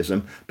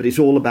Stoicism, but it's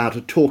all about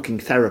a talking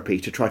therapy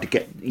to try to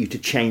get you to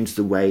change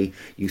the way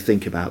you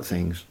think about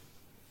things.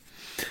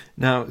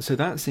 Now, so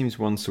that seems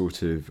one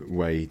sort of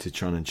way to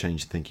try and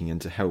change thinking and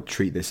to help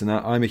treat this. And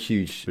I'm a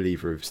huge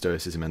believer of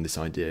Stoicism and this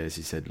idea, as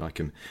you said, like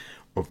of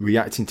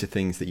reacting to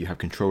things that you have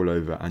control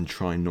over and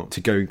trying not to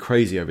go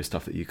crazy over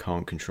stuff that you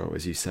can't control,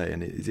 as you say.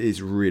 And it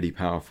is really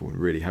powerful and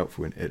really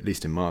helpful, at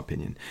least in my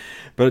opinion.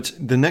 But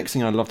the next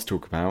thing I'd love to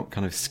talk about,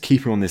 kind of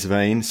keeping on this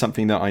vein,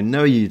 something that I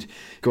know you'd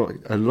got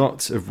a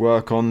lot of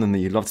work on and that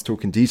you'd love to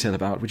talk in detail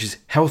about, which is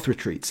health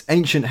retreats,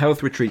 ancient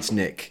health retreats,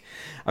 Nick.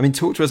 I mean,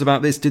 talk to us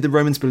about this. Did the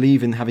Romans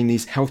believe in having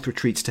these health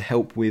retreats to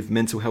help with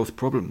mental health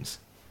problems?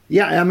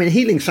 Yeah, I mean,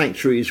 healing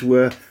sanctuaries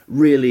were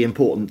really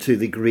important to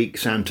the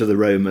Greeks and to the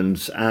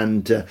Romans.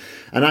 And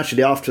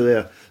actually,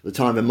 after the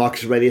time of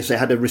Marcus Aurelius, they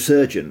had a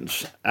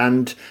resurgence.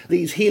 And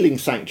these healing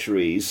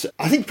sanctuaries,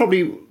 I think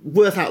probably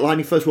worth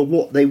outlining, first of all,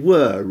 what they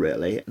were,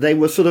 really. They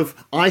were sort of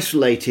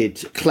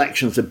isolated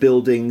collections of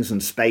buildings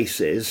and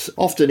spaces,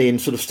 often in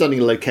sort of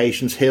stunning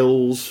locations,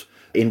 hills,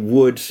 in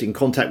woods, in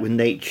contact with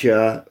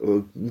nature,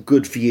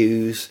 good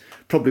views,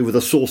 probably with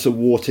a source of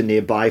water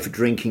nearby for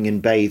drinking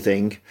and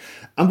bathing.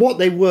 And what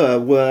they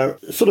were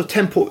sort of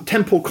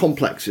temple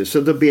complexes. So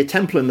there'd be a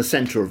temple in the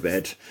centre of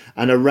it,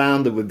 and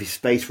around there would be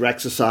space for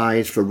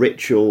exercise, for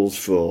rituals,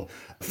 for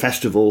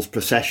festivals,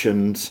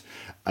 processions.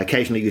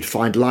 Occasionally you'd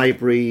find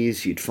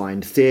libraries, you'd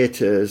find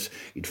theatres,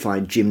 you'd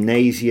find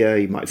gymnasia,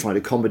 you might find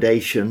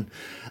accommodation.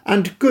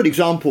 And good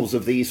examples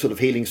of these sort of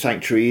healing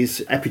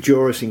sanctuaries,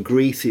 Epidaurus in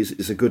Greece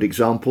is a good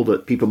example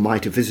that people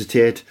might have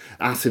visited.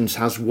 Athens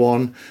has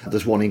one.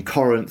 There's one in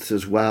Corinth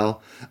as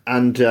well.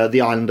 And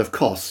the island of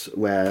Kos,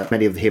 where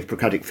many of the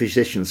Hippocratic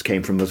physicians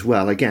came from as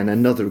well. Again,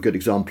 another good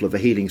example of a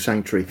healing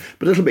sanctuary.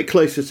 But a little bit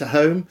closer to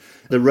home,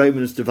 the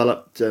Romans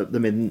developed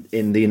them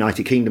in the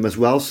United Kingdom as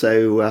well.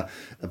 So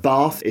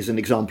Bath is an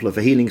example of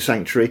a healing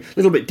sanctuary. A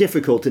little bit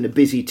difficult in a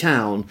busy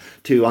town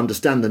to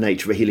understand the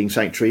nature of a healing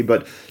sanctuary,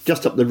 but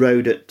just up the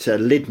road at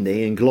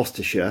Lydney in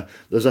Gloucestershire,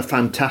 there's a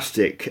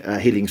fantastic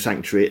healing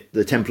sanctuary,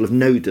 the Temple of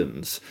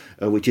Nodens,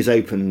 which is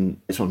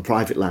open. It's on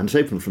private land. It's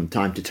open from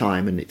time to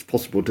time, and it's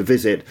possible to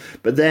visit.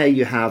 But there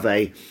you have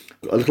a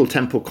little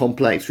temple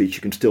complex, which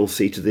you can still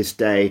see to this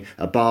day,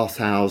 a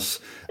bathhouse.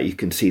 You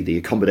can see the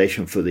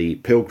accommodation for the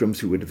pilgrims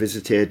who would have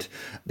visited,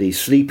 the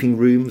sleeping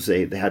rooms.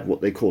 They had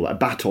what they call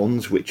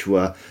abatons, which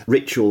were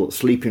ritual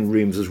sleeping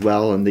rooms as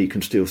well, and you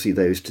can still see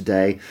those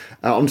today,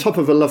 on top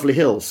of a lovely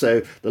hill.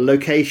 So the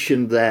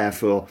location there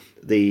for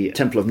the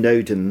Temple of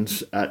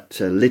Nodens at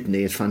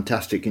Lydney is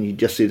fantastic, and you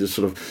just see the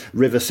sort of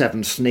River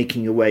Severn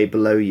snaking away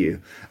below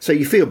you. So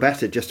you feel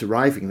better just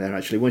arriving there,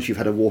 actually, once you've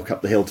had a walk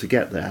up the hill to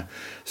get there.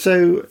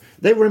 So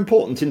they were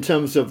important in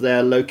terms of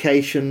their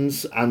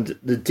locations and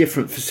the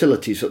different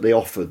facilities that they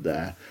offered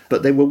there,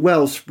 but they were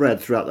well spread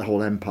throughout the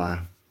whole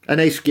empire.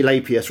 And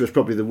Aesculapius was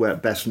probably the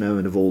best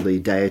known of all the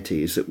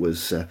deities that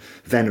was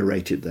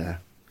venerated there.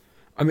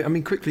 I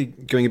mean, quickly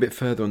going a bit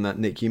further on that,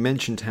 Nick, you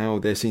mentioned how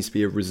there seems to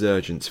be a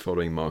resurgence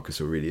following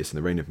Marcus Aurelius and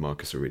the reign of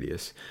Marcus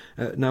Aurelius.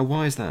 Now,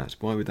 why is that?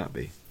 Why would that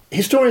be?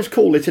 Historians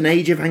call it an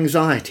age of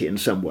anxiety in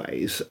some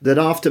ways, that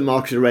after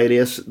Marcus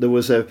Aurelius there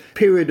was a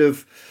period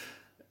of...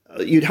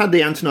 You'd had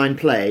the Antonine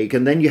Plague,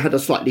 and then you had a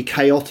slightly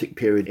chaotic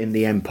period in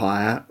the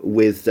empire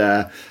with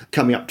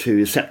coming up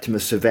to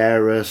Septimus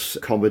Severus,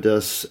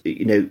 Commodus,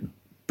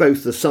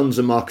 both the sons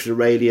of Marcus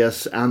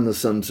Aurelius and the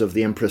sons of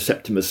the Emperor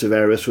Septimus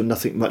Severus were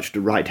nothing much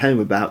to write home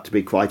about, to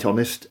be quite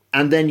honest.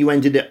 And then you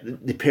ended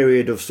at the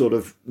period of sort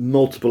of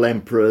multiple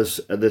emperors,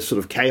 the sort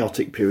of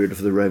chaotic period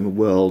of the Roman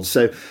world.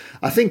 So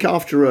I think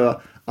after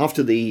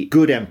the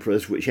good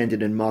emperors, which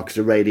ended in Marcus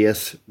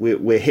Aurelius,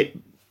 we're hit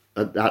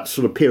at that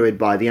sort of period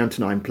by the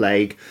Antonine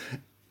Plague.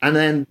 And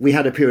then we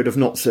had a period of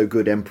not so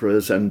good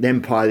emperors, and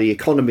the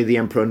economy of the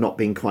emperor not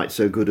being quite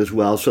so good as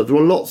well. So there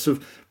were lots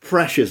of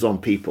pressures on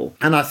people.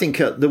 And I think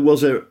there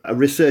was a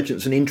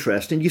resurgence and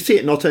interest. And you see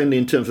it not only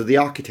in terms of the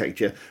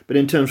architecture, but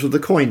in terms of the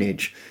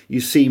coinage.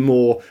 You see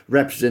more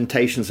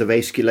representations of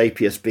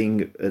Aesculapius,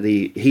 being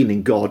the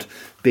healing god,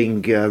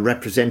 being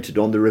represented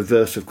on the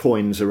reverse of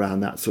coins around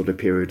that sort of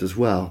period as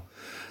well.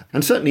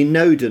 And certainly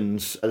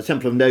Nodens, the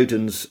Temple of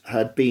Nodens,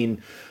 had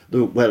been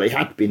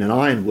an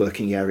iron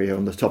working area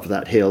on the top of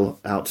that hill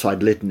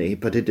outside Lydney,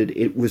 but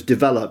it was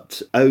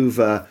developed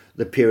over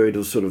the period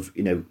of sort of,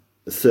 the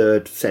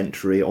 3rd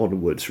century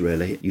onwards,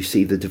 really. You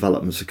see the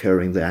developments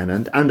occurring there,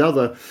 and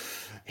other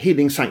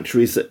healing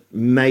sanctuaries that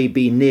may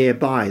be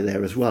nearby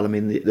there as well. I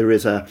mean, there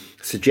is a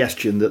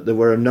suggestion that there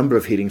were a number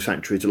of healing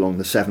sanctuaries along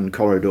the Severn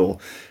corridor,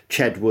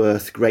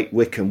 Chedworth, Great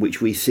Wickham, which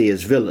we see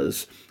as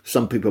villas.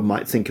 Some people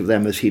might think of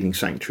them as healing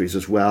sanctuaries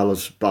as well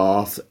as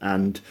Bath,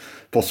 and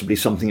possibly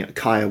something at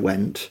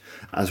Caerwent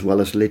as well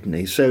as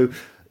Lydney. So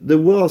there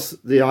was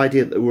the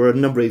idea that there were a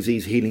number of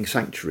these healing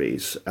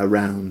sanctuaries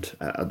around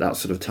at that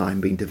sort of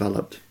time being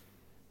developed.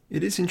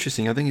 It is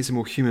interesting. I think it's a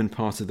more human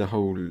part of the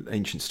whole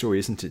ancient story,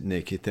 isn't it,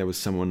 Nick? If there was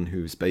someone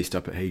who was based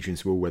up at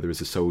Hadrian's Wall, whether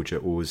as a soldier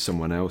or as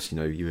someone else,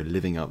 you were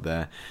living up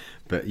there,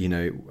 but,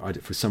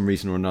 for some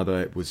reason or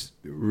another, it was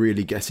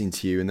really getting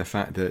to you, and the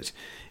fact that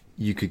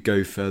you could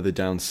go further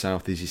down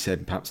south, as you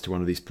said, perhaps to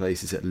one of these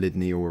places at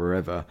Lydney or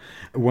wherever,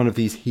 one of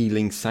these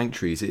healing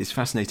sanctuaries. It's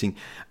fascinating.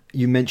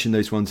 You mentioned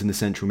those ones in the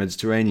central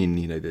Mediterranean,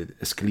 the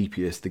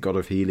Asclepius, the god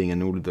of healing,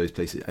 and all of those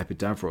places,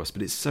 Epidaurus.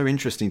 But it's so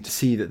interesting to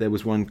see that there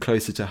was one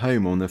closer to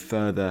home on the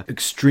further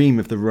extreme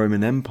of the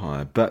Roman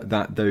Empire, but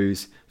that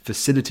those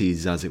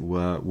facilities, as it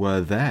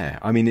were there.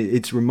 I mean,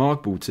 it's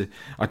remarkable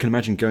I can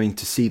imagine going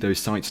to see those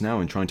sites now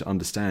and trying to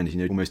understand,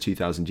 almost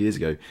 2,000 years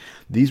ago,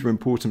 these were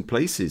important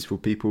places for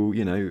people,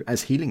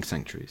 as healing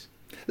sanctuaries.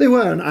 They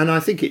were, and I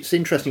think it's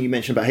interesting you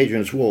mentioned about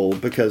Hadrian's Wall,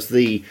 because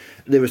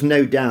there was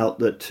no doubt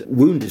that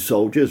wounded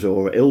soldiers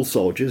or ill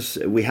soldiers,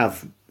 we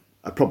have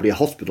probably a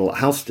hospital at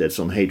Halstead's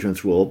on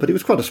Hadrian's Wall, but it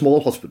was quite a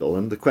small hospital,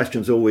 and the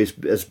question's always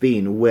has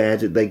been, where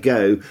did they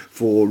go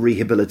for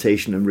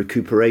rehabilitation and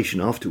recuperation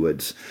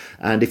afterwards?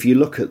 And if you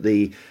look at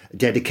the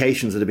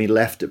dedications that have been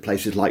left at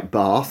places like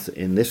Bath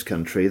in this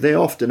country, they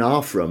often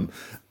are from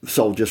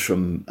soldiers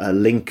from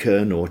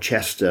Lincoln or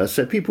Chester.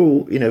 So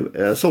people,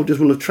 soldiers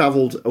will have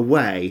travelled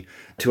away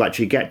to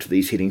actually get to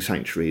these healing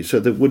sanctuaries. So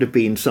there would have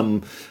been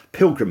some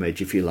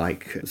pilgrimage, if you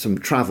like, some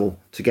travel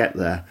to get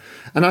there.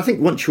 And I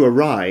think once you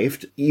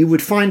arrived, you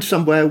would find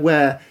somewhere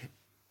where,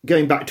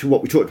 going back to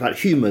what we talked about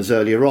humours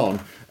earlier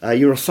on,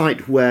 you're a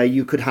site where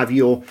you could have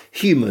your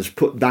humours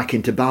put back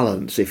into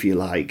balance, if you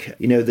like.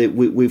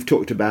 We've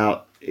talked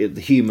about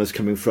the humours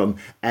coming from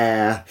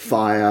air,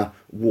 fire,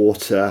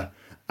 water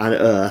and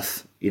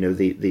earth.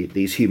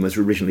 These humours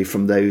were originally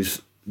from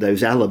those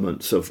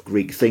elements of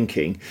Greek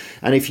thinking.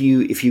 And if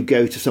you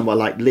go to somewhere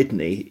like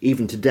Lydney,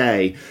 even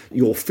today,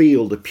 you'll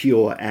feel the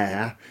pure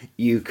air.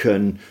 You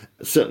can,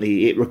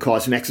 certainly it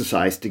requires some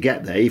exercise to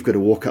get there. You've got to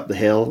walk up the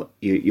hill.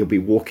 You'll be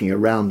walking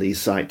around these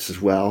sites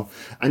as well.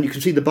 And you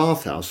can see the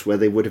bathhouse where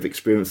they would have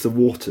experienced the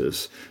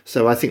waters.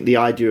 So I think the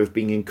idea of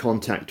being in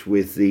contact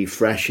with the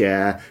fresh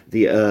air,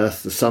 the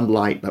earth, the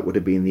sunlight, that would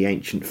have been the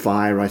ancient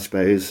fire, I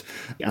suppose,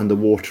 and the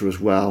water as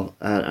well.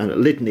 And at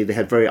Lydney, they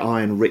had very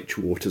iron-rich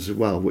waters as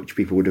well, which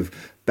people would have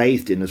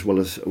bathed in as well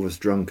as was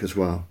drunk as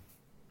well.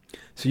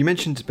 So you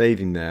mentioned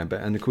bathing there,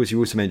 and of course you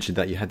also mentioned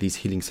that you had these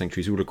healing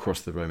sanctuaries all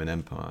across the Roman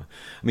Empire.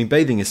 I mean,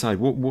 bathing aside,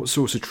 what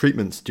sorts of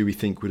treatments do we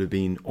think would have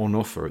been on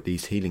offer at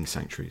these healing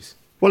sanctuaries?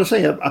 Well, I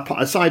say,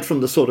 aside from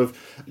the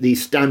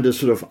standard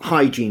sort of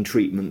hygiene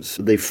treatments,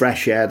 the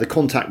fresh air, the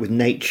contact with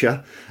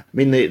nature. I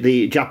mean,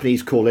 the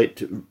Japanese call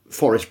it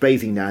forest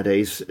bathing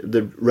nowadays.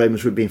 The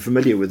Romans would have been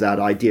familiar with that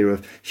idea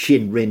of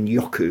shinrin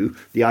yoku,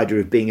 the idea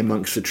of being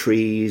amongst the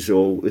trees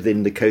or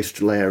within the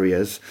coastal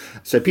areas.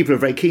 So people are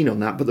very keen on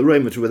that, but the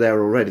Romans were there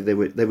already. They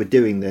were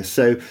doing this.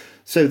 So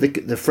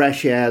the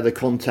fresh air, the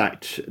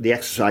contact, the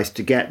exercise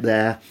to get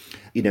there,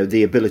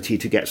 the ability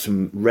to get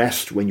some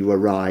rest when you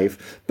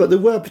arrive. But there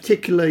were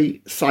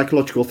particularly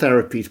psychological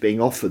therapies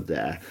being offered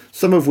there,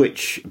 some of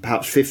which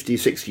perhaps 50,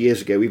 60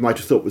 years ago we might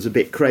have thought was a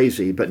bit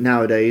crazy, but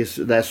nowadays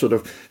they're sort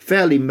of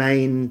fairly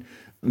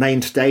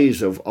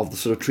mainstays of the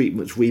sort of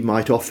treatments we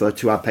might offer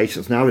to our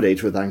patients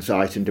nowadays with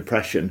anxiety and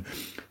depression.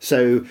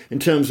 So in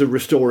terms of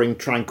restoring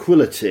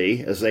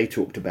tranquility, as they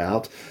talked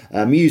about,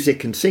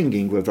 music and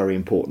singing were very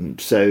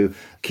important. So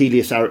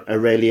Coelius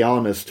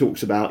Aurelianus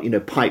talks about,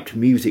 piped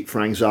music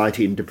for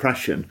anxiety and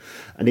depression.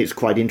 And it's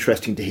quite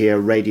interesting to hear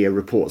radio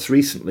reports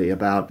recently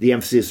about the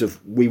emphasis of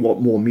we want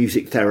more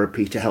music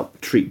therapy to help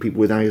treat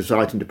people with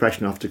anxiety and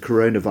depression after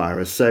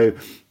coronavirus.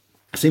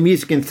 So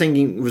music and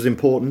singing was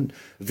important.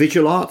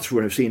 Visual arts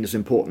were seen as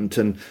important,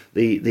 and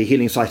the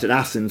healing site at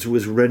Athens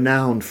was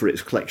renowned for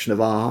its collection of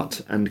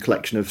art and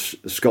collection of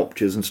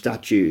sculptures and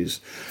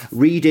statues.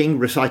 Reading,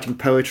 reciting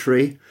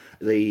poetry.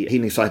 The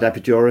healing site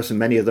Epidaurus, and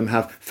many of them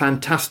have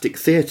fantastic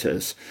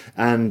theatres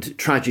and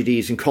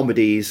tragedies and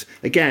comedies.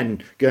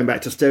 Again, going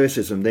back to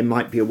Stoicism, they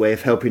might be a way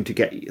of helping to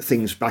get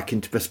things back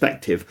into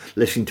perspective.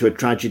 Listening to a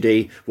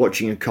tragedy,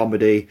 watching a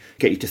comedy,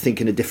 get you to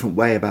think in a different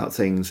way about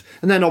things.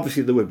 And then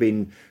obviously there would have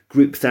been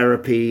group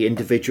therapy,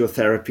 individual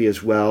therapy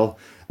as well.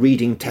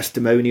 Reading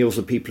testimonials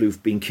of people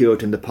who've been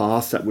cured in the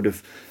past, that would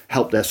have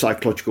helped their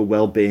psychological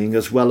well-being,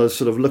 as well as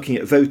sort of looking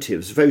at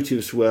votives.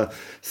 Votives were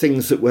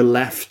things that were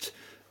left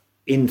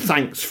in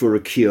thanks for a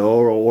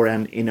cure or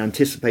in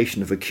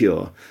anticipation of a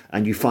cure.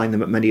 And you find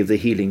them at many of the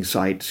healing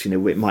sites.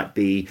 It might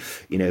be,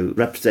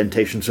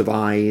 representations of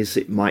eyes.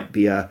 It might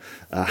be a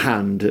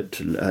hand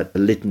at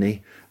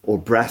Lydney or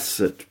breaths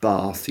at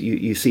Bath.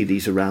 You see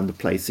these around the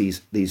place,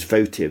 these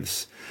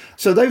votives.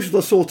 So those are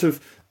the sort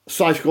of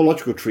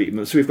psychological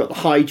treatments. So we've got the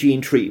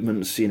hygiene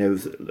treatments,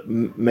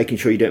 making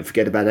sure you don't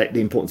forget about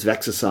the importance of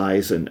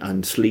exercise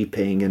and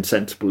sleeping and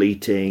sensible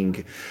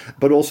eating,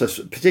 but also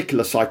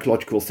particular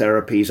psychological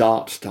therapies,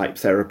 arts type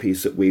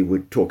therapies that we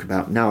would talk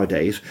about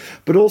nowadays.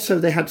 But also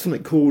they had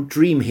something called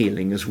dream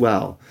healing as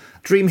well.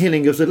 Dream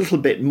healing is a little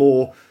bit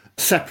more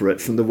separate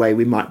from the way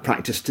we might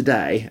practice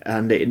today,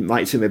 and it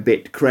might seem a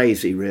bit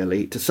crazy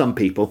really to some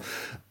people.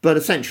 But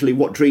essentially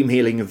what dream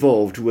healing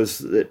involved was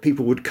that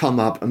people would come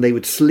up and they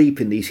would sleep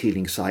in these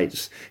healing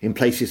sites in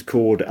places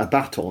called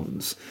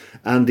abatons.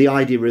 And the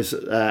idea is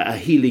a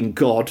healing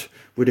god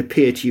would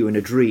appear to you in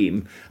a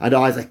dream and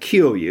either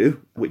cure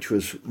you, which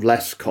was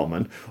less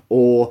common,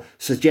 or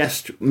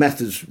suggest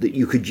methods that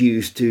you could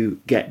use to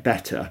get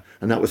better.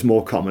 And that was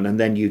more common. And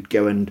then you'd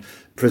go and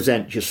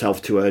present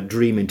yourself to a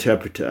dream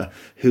interpreter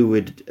who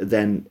would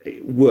then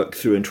work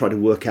through and try to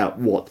work out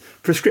what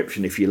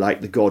prescription, if you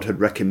like, the god had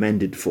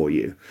recommended for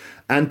you.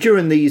 And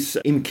during these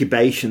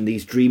incubation,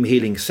 these dream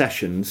healing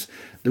sessions,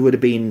 there would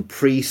have been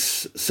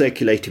priests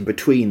circulating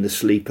between the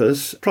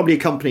sleepers, probably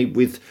accompanied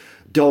with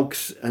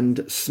dogs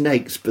and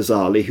snakes,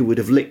 bizarrely, who would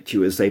have licked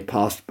you as they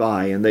passed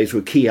by. And those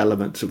were key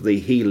elements of the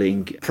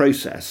healing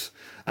process.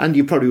 And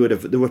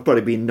there would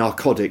probably be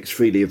narcotics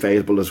freely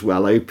available as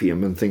well,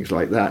 opium and things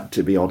like that,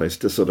 to be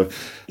honest, to sort of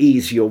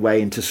ease your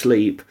way into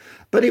sleep.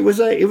 But it was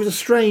a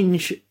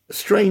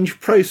strange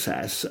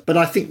process. But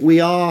I think we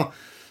are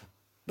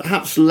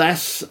perhaps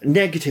less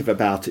negative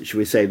about it, shall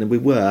we say, than we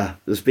were.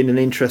 There's been an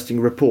interesting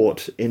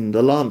report in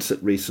The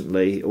Lancet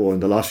recently, or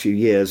in the last few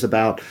years,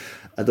 about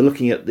they're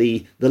looking at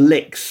the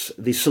licks,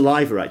 the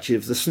saliva actually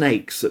of the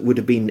snakes that would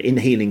have been in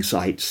healing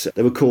sites.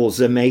 They were called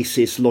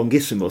Zermacis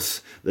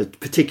longissimus, the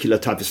particular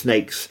type of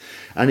snakes.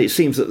 And it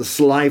seems that the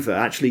saliva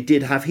actually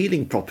did have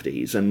healing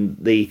properties. And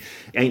the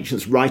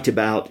ancients write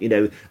about,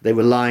 they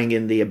were lying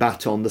in the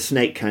abaton, the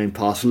snake came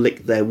past,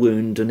 licked their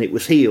wound, and it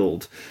was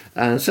healed.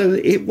 So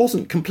it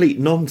wasn't complete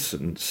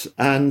nonsense.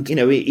 And,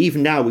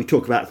 even now we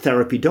talk about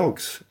therapy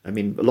dogs. I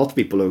mean, a lot of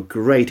people are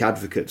great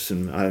advocates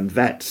and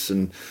vets.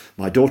 And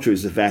my daughter,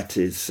 who's a vet,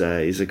 is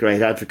a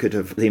great advocate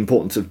of the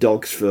importance of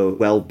dogs for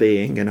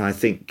well-being. And I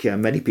think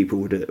many people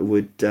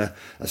would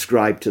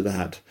ascribe to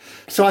that.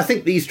 So I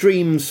think these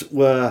dreams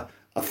were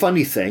a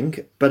funny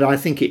thing, but I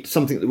think it's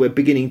something that we're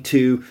beginning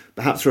to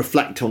perhaps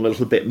reflect on a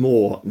little bit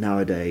more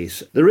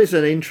nowadays. There is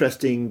an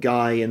interesting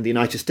guy in the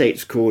United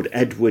States called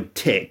Edward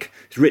Tick.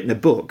 He's written a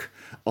book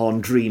on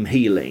dream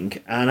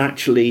healing, and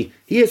actually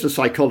he is a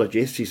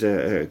psychologist. He's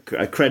a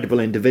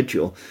credible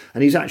individual,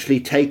 and he's actually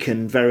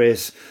taken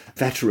various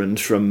veterans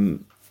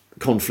from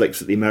conflicts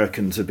that the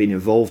Americans have been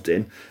involved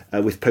in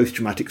with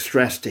post-traumatic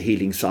stress to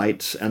healing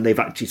sites, and they've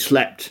actually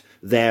slept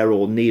there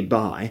or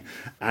nearby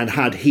and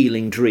had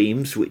healing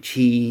dreams, which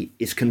he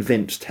is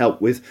convinced help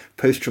with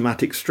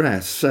post-traumatic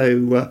stress.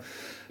 So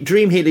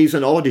dream healing is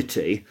an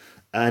oddity,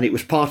 and it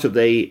was part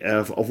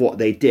of what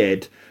they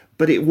did,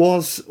 but it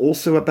was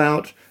also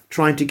about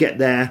trying to get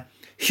their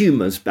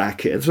humours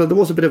back in. So there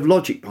was a bit of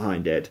logic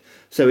behind it.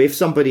 So if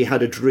somebody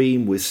had a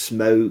dream with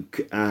smoke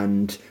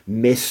and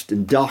mist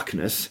and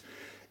darkness,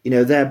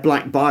 their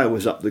black bile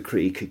was up the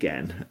creek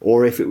again.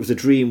 Or if it was a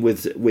dream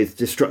with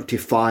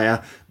destructive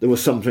fire, there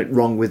was something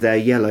wrong with their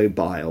yellow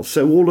bile.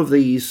 So all of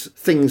these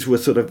things were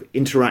sort of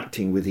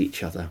interacting with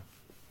each other.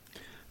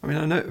 I mean,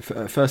 I know,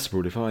 first of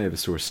all, if I ever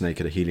saw a snake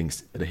at a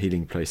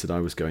healing place that I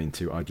was going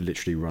to, I'd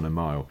literally run a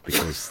mile,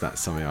 because that's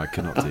something I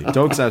cannot do.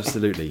 Dogs,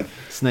 absolutely.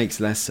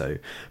 Snakes, less so.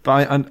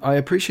 But I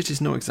appreciate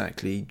it's not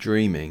exactly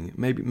dreaming,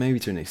 maybe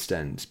to an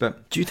extent.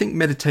 But do you think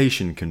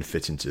meditation can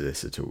fit into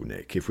this at all,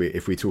 Nick, if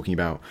we're talking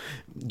about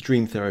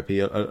dream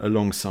therapy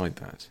alongside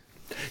that?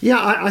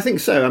 Yeah, I think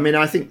so. I mean,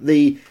 I think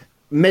the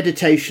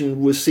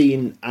meditation was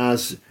seen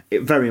as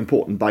very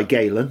important by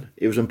Galen.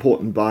 It was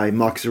important by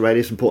Marcus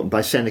Aurelius, important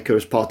by Seneca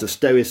as part of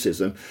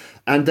Stoicism.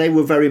 And they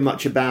were very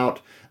much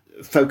about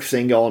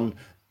focusing on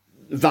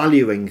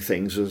valuing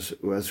things,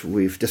 as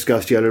we've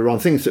discussed earlier on,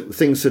 things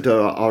that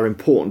are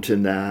important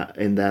in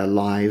their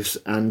lives,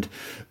 and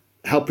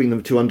helping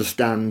them to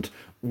understand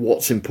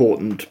what's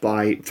important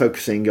by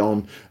focusing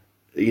on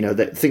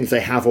the things they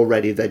have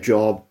already, their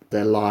job,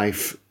 their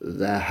life,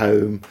 their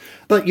home.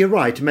 But you're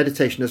right,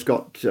 meditation has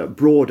got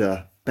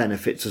broader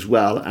benefits as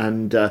well,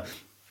 and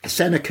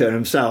Seneca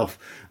himself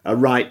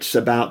writes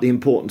about the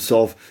importance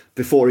of,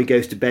 before he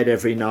goes to bed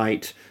every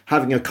night,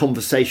 having a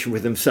conversation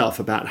with himself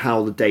about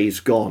how the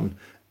day's gone,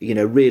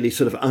 really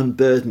sort of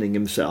unburdening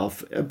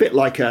himself, a bit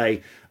like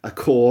a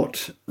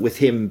court, with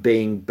him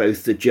being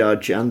both the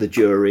judge and the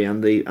jury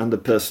and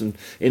the person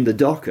in the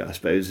dock. I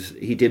suppose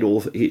he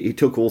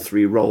took all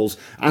three roles,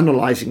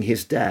 analysing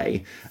his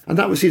day, and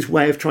that was his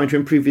way of trying to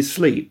improve his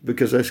sleep,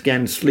 because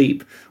again,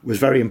 sleep was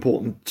very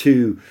important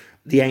to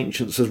the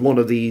ancients as one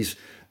of these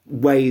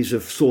ways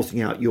of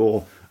sorting out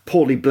your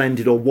poorly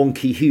blended or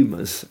wonky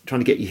humours,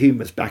 trying to get your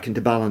humours back into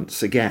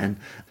balance again.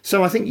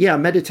 So I think,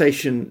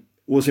 meditation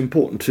was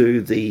important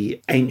to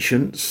the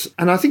ancients.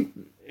 And I think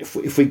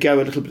if we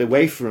go a little bit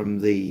away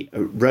from the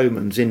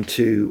Romans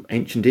into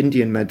ancient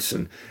Indian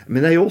medicine, I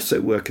mean, they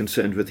also were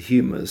concerned with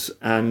humours,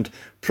 and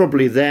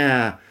probably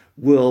their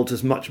world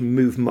has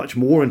moved much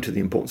more into the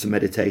importance of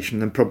meditation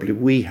than probably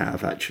we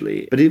have,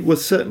 actually. But it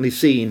was certainly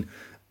seen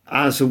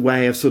as a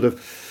way of sort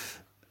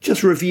of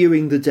just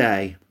reviewing the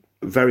day.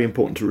 Very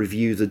important to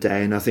review the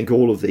day, and I think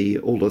all of the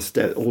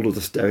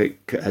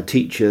Stoic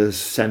teachers,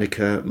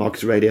 Seneca,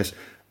 Marcus Aurelius,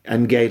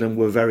 and Galen,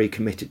 were very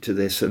committed to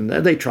this, and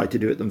they tried to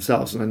do it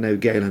themselves. And I know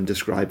Galen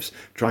describes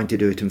trying to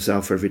do it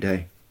himself every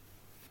day.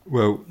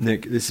 Well,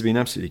 Nick, this has been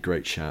absolutely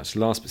great chat.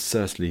 Last but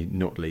certainly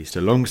not least,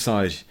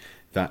 alongside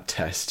that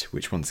test,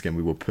 which once again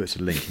we will put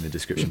a link in the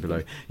description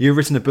below, you've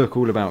written a book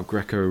all about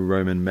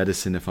Greco-Roman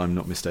medicine, if I'm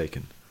not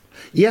mistaken.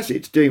 Yes,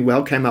 it's doing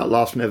well. Came out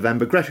last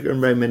November.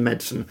 Greco-Roman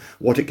medicine,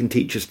 what it can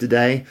teach us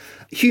today.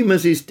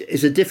 Humours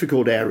is a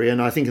difficult area,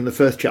 and I think in the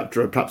first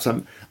chapter perhaps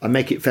I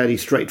make it fairly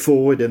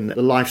straightforward, and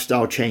the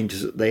lifestyle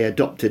changes that they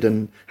adopted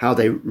and how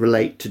they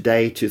relate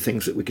today to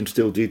things that we can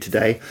still do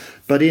today.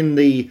 But in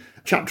the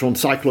chapter on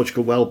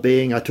psychological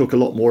well-being, I talk a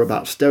lot more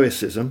about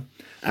Stoicism,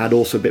 and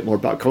also a bit more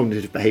about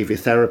cognitive behaviour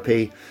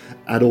therapy,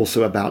 and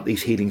also about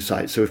these healing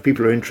sites. So if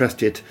people are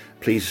interested,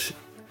 please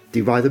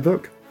do buy the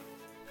book.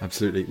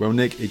 Absolutely. Well,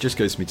 Nick, it just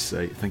goes to me to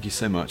say thank you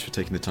so much for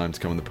taking the time to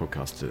come on the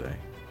podcast today.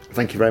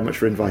 Thank you very much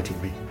for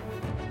inviting me.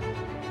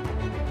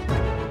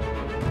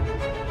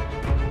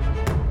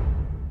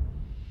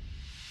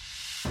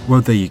 Well,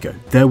 there you go.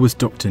 There was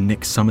Dr. Nick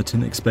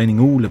Summerton explaining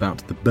all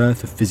about the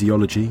birth of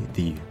physiology,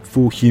 the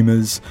four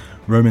humours,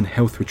 Roman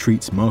health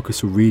retreats,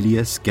 Marcus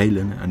Aurelius,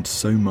 Galen, and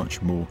so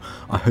much more.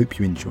 I hope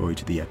you enjoyed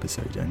the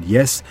episode. And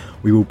yes,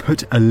 we will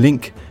put a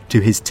link to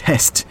his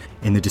test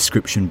in the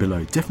description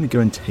below. Definitely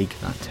go and take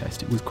that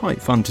test. It was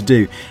quite fun to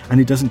do,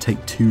 and it doesn't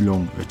take too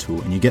long at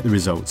all, and you get the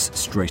results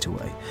straight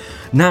away.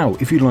 Now,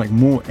 if you'd like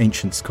more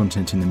Ancients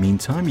content in the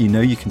meantime, you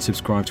know you can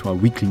subscribe to our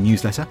weekly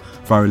newsletter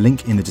via a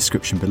link in the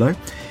description below.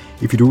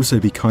 If you'd also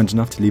be kind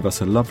enough to leave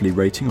us a lovely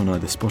rating on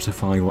either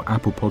Spotify or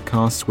Apple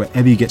Podcasts,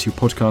 wherever you get your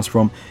podcast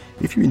from,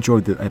 if you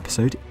enjoyed the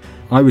episode,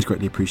 I would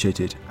greatly appreciate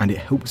it, and it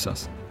helps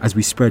us as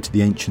we spread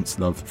the Ancients'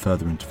 love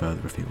further and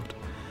further afield.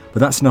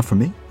 But that's enough from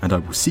me, and I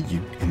will see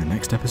you in the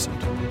next episode.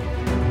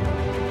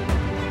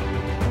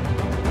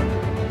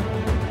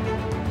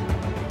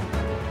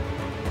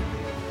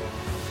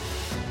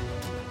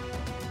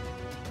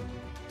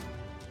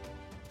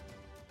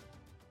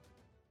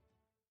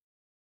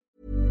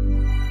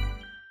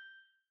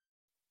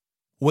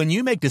 When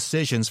you make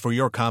decisions for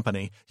your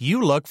company,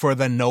 you look for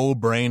the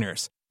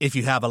no-brainers. If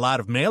you have a lot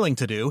of mailing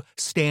to do,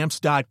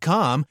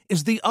 Stamps.com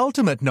is the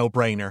ultimate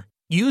no-brainer.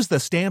 Use the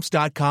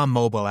Stamps.com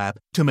mobile app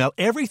to mail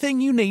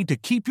everything you need to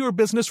keep your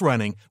business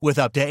running with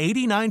up to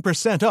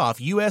 89% off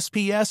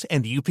USPS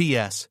and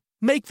UPS.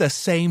 Make the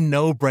same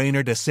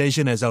no-brainer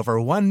decision as over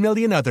 1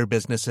 million other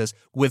businesses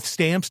with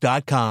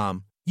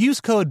Stamps.com. Use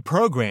code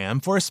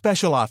PROGRAM for a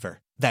special offer.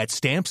 That's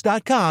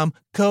Stamps.com,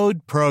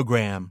 code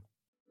PROGRAM.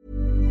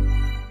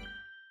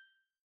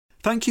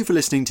 Thank you for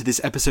listening to this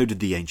episode of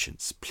The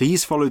Ancients.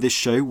 Please follow this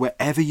show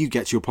wherever you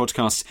get your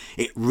podcasts.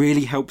 It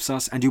really helps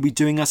us, and you'll be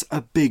doing us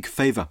a big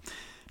favour.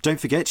 Don't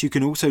forget, you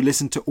can also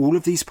listen to all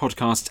of these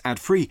podcasts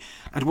ad-free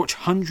and watch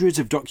hundreds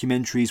of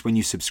documentaries when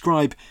you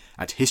subscribe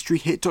at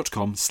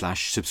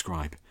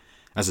historyhit.com/subscribe.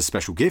 As a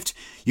special gift,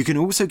 you can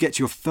also get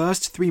your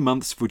first 3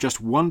 months for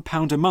just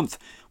 £1 a month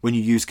when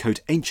you use code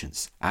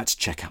ANCIENTS at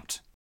checkout.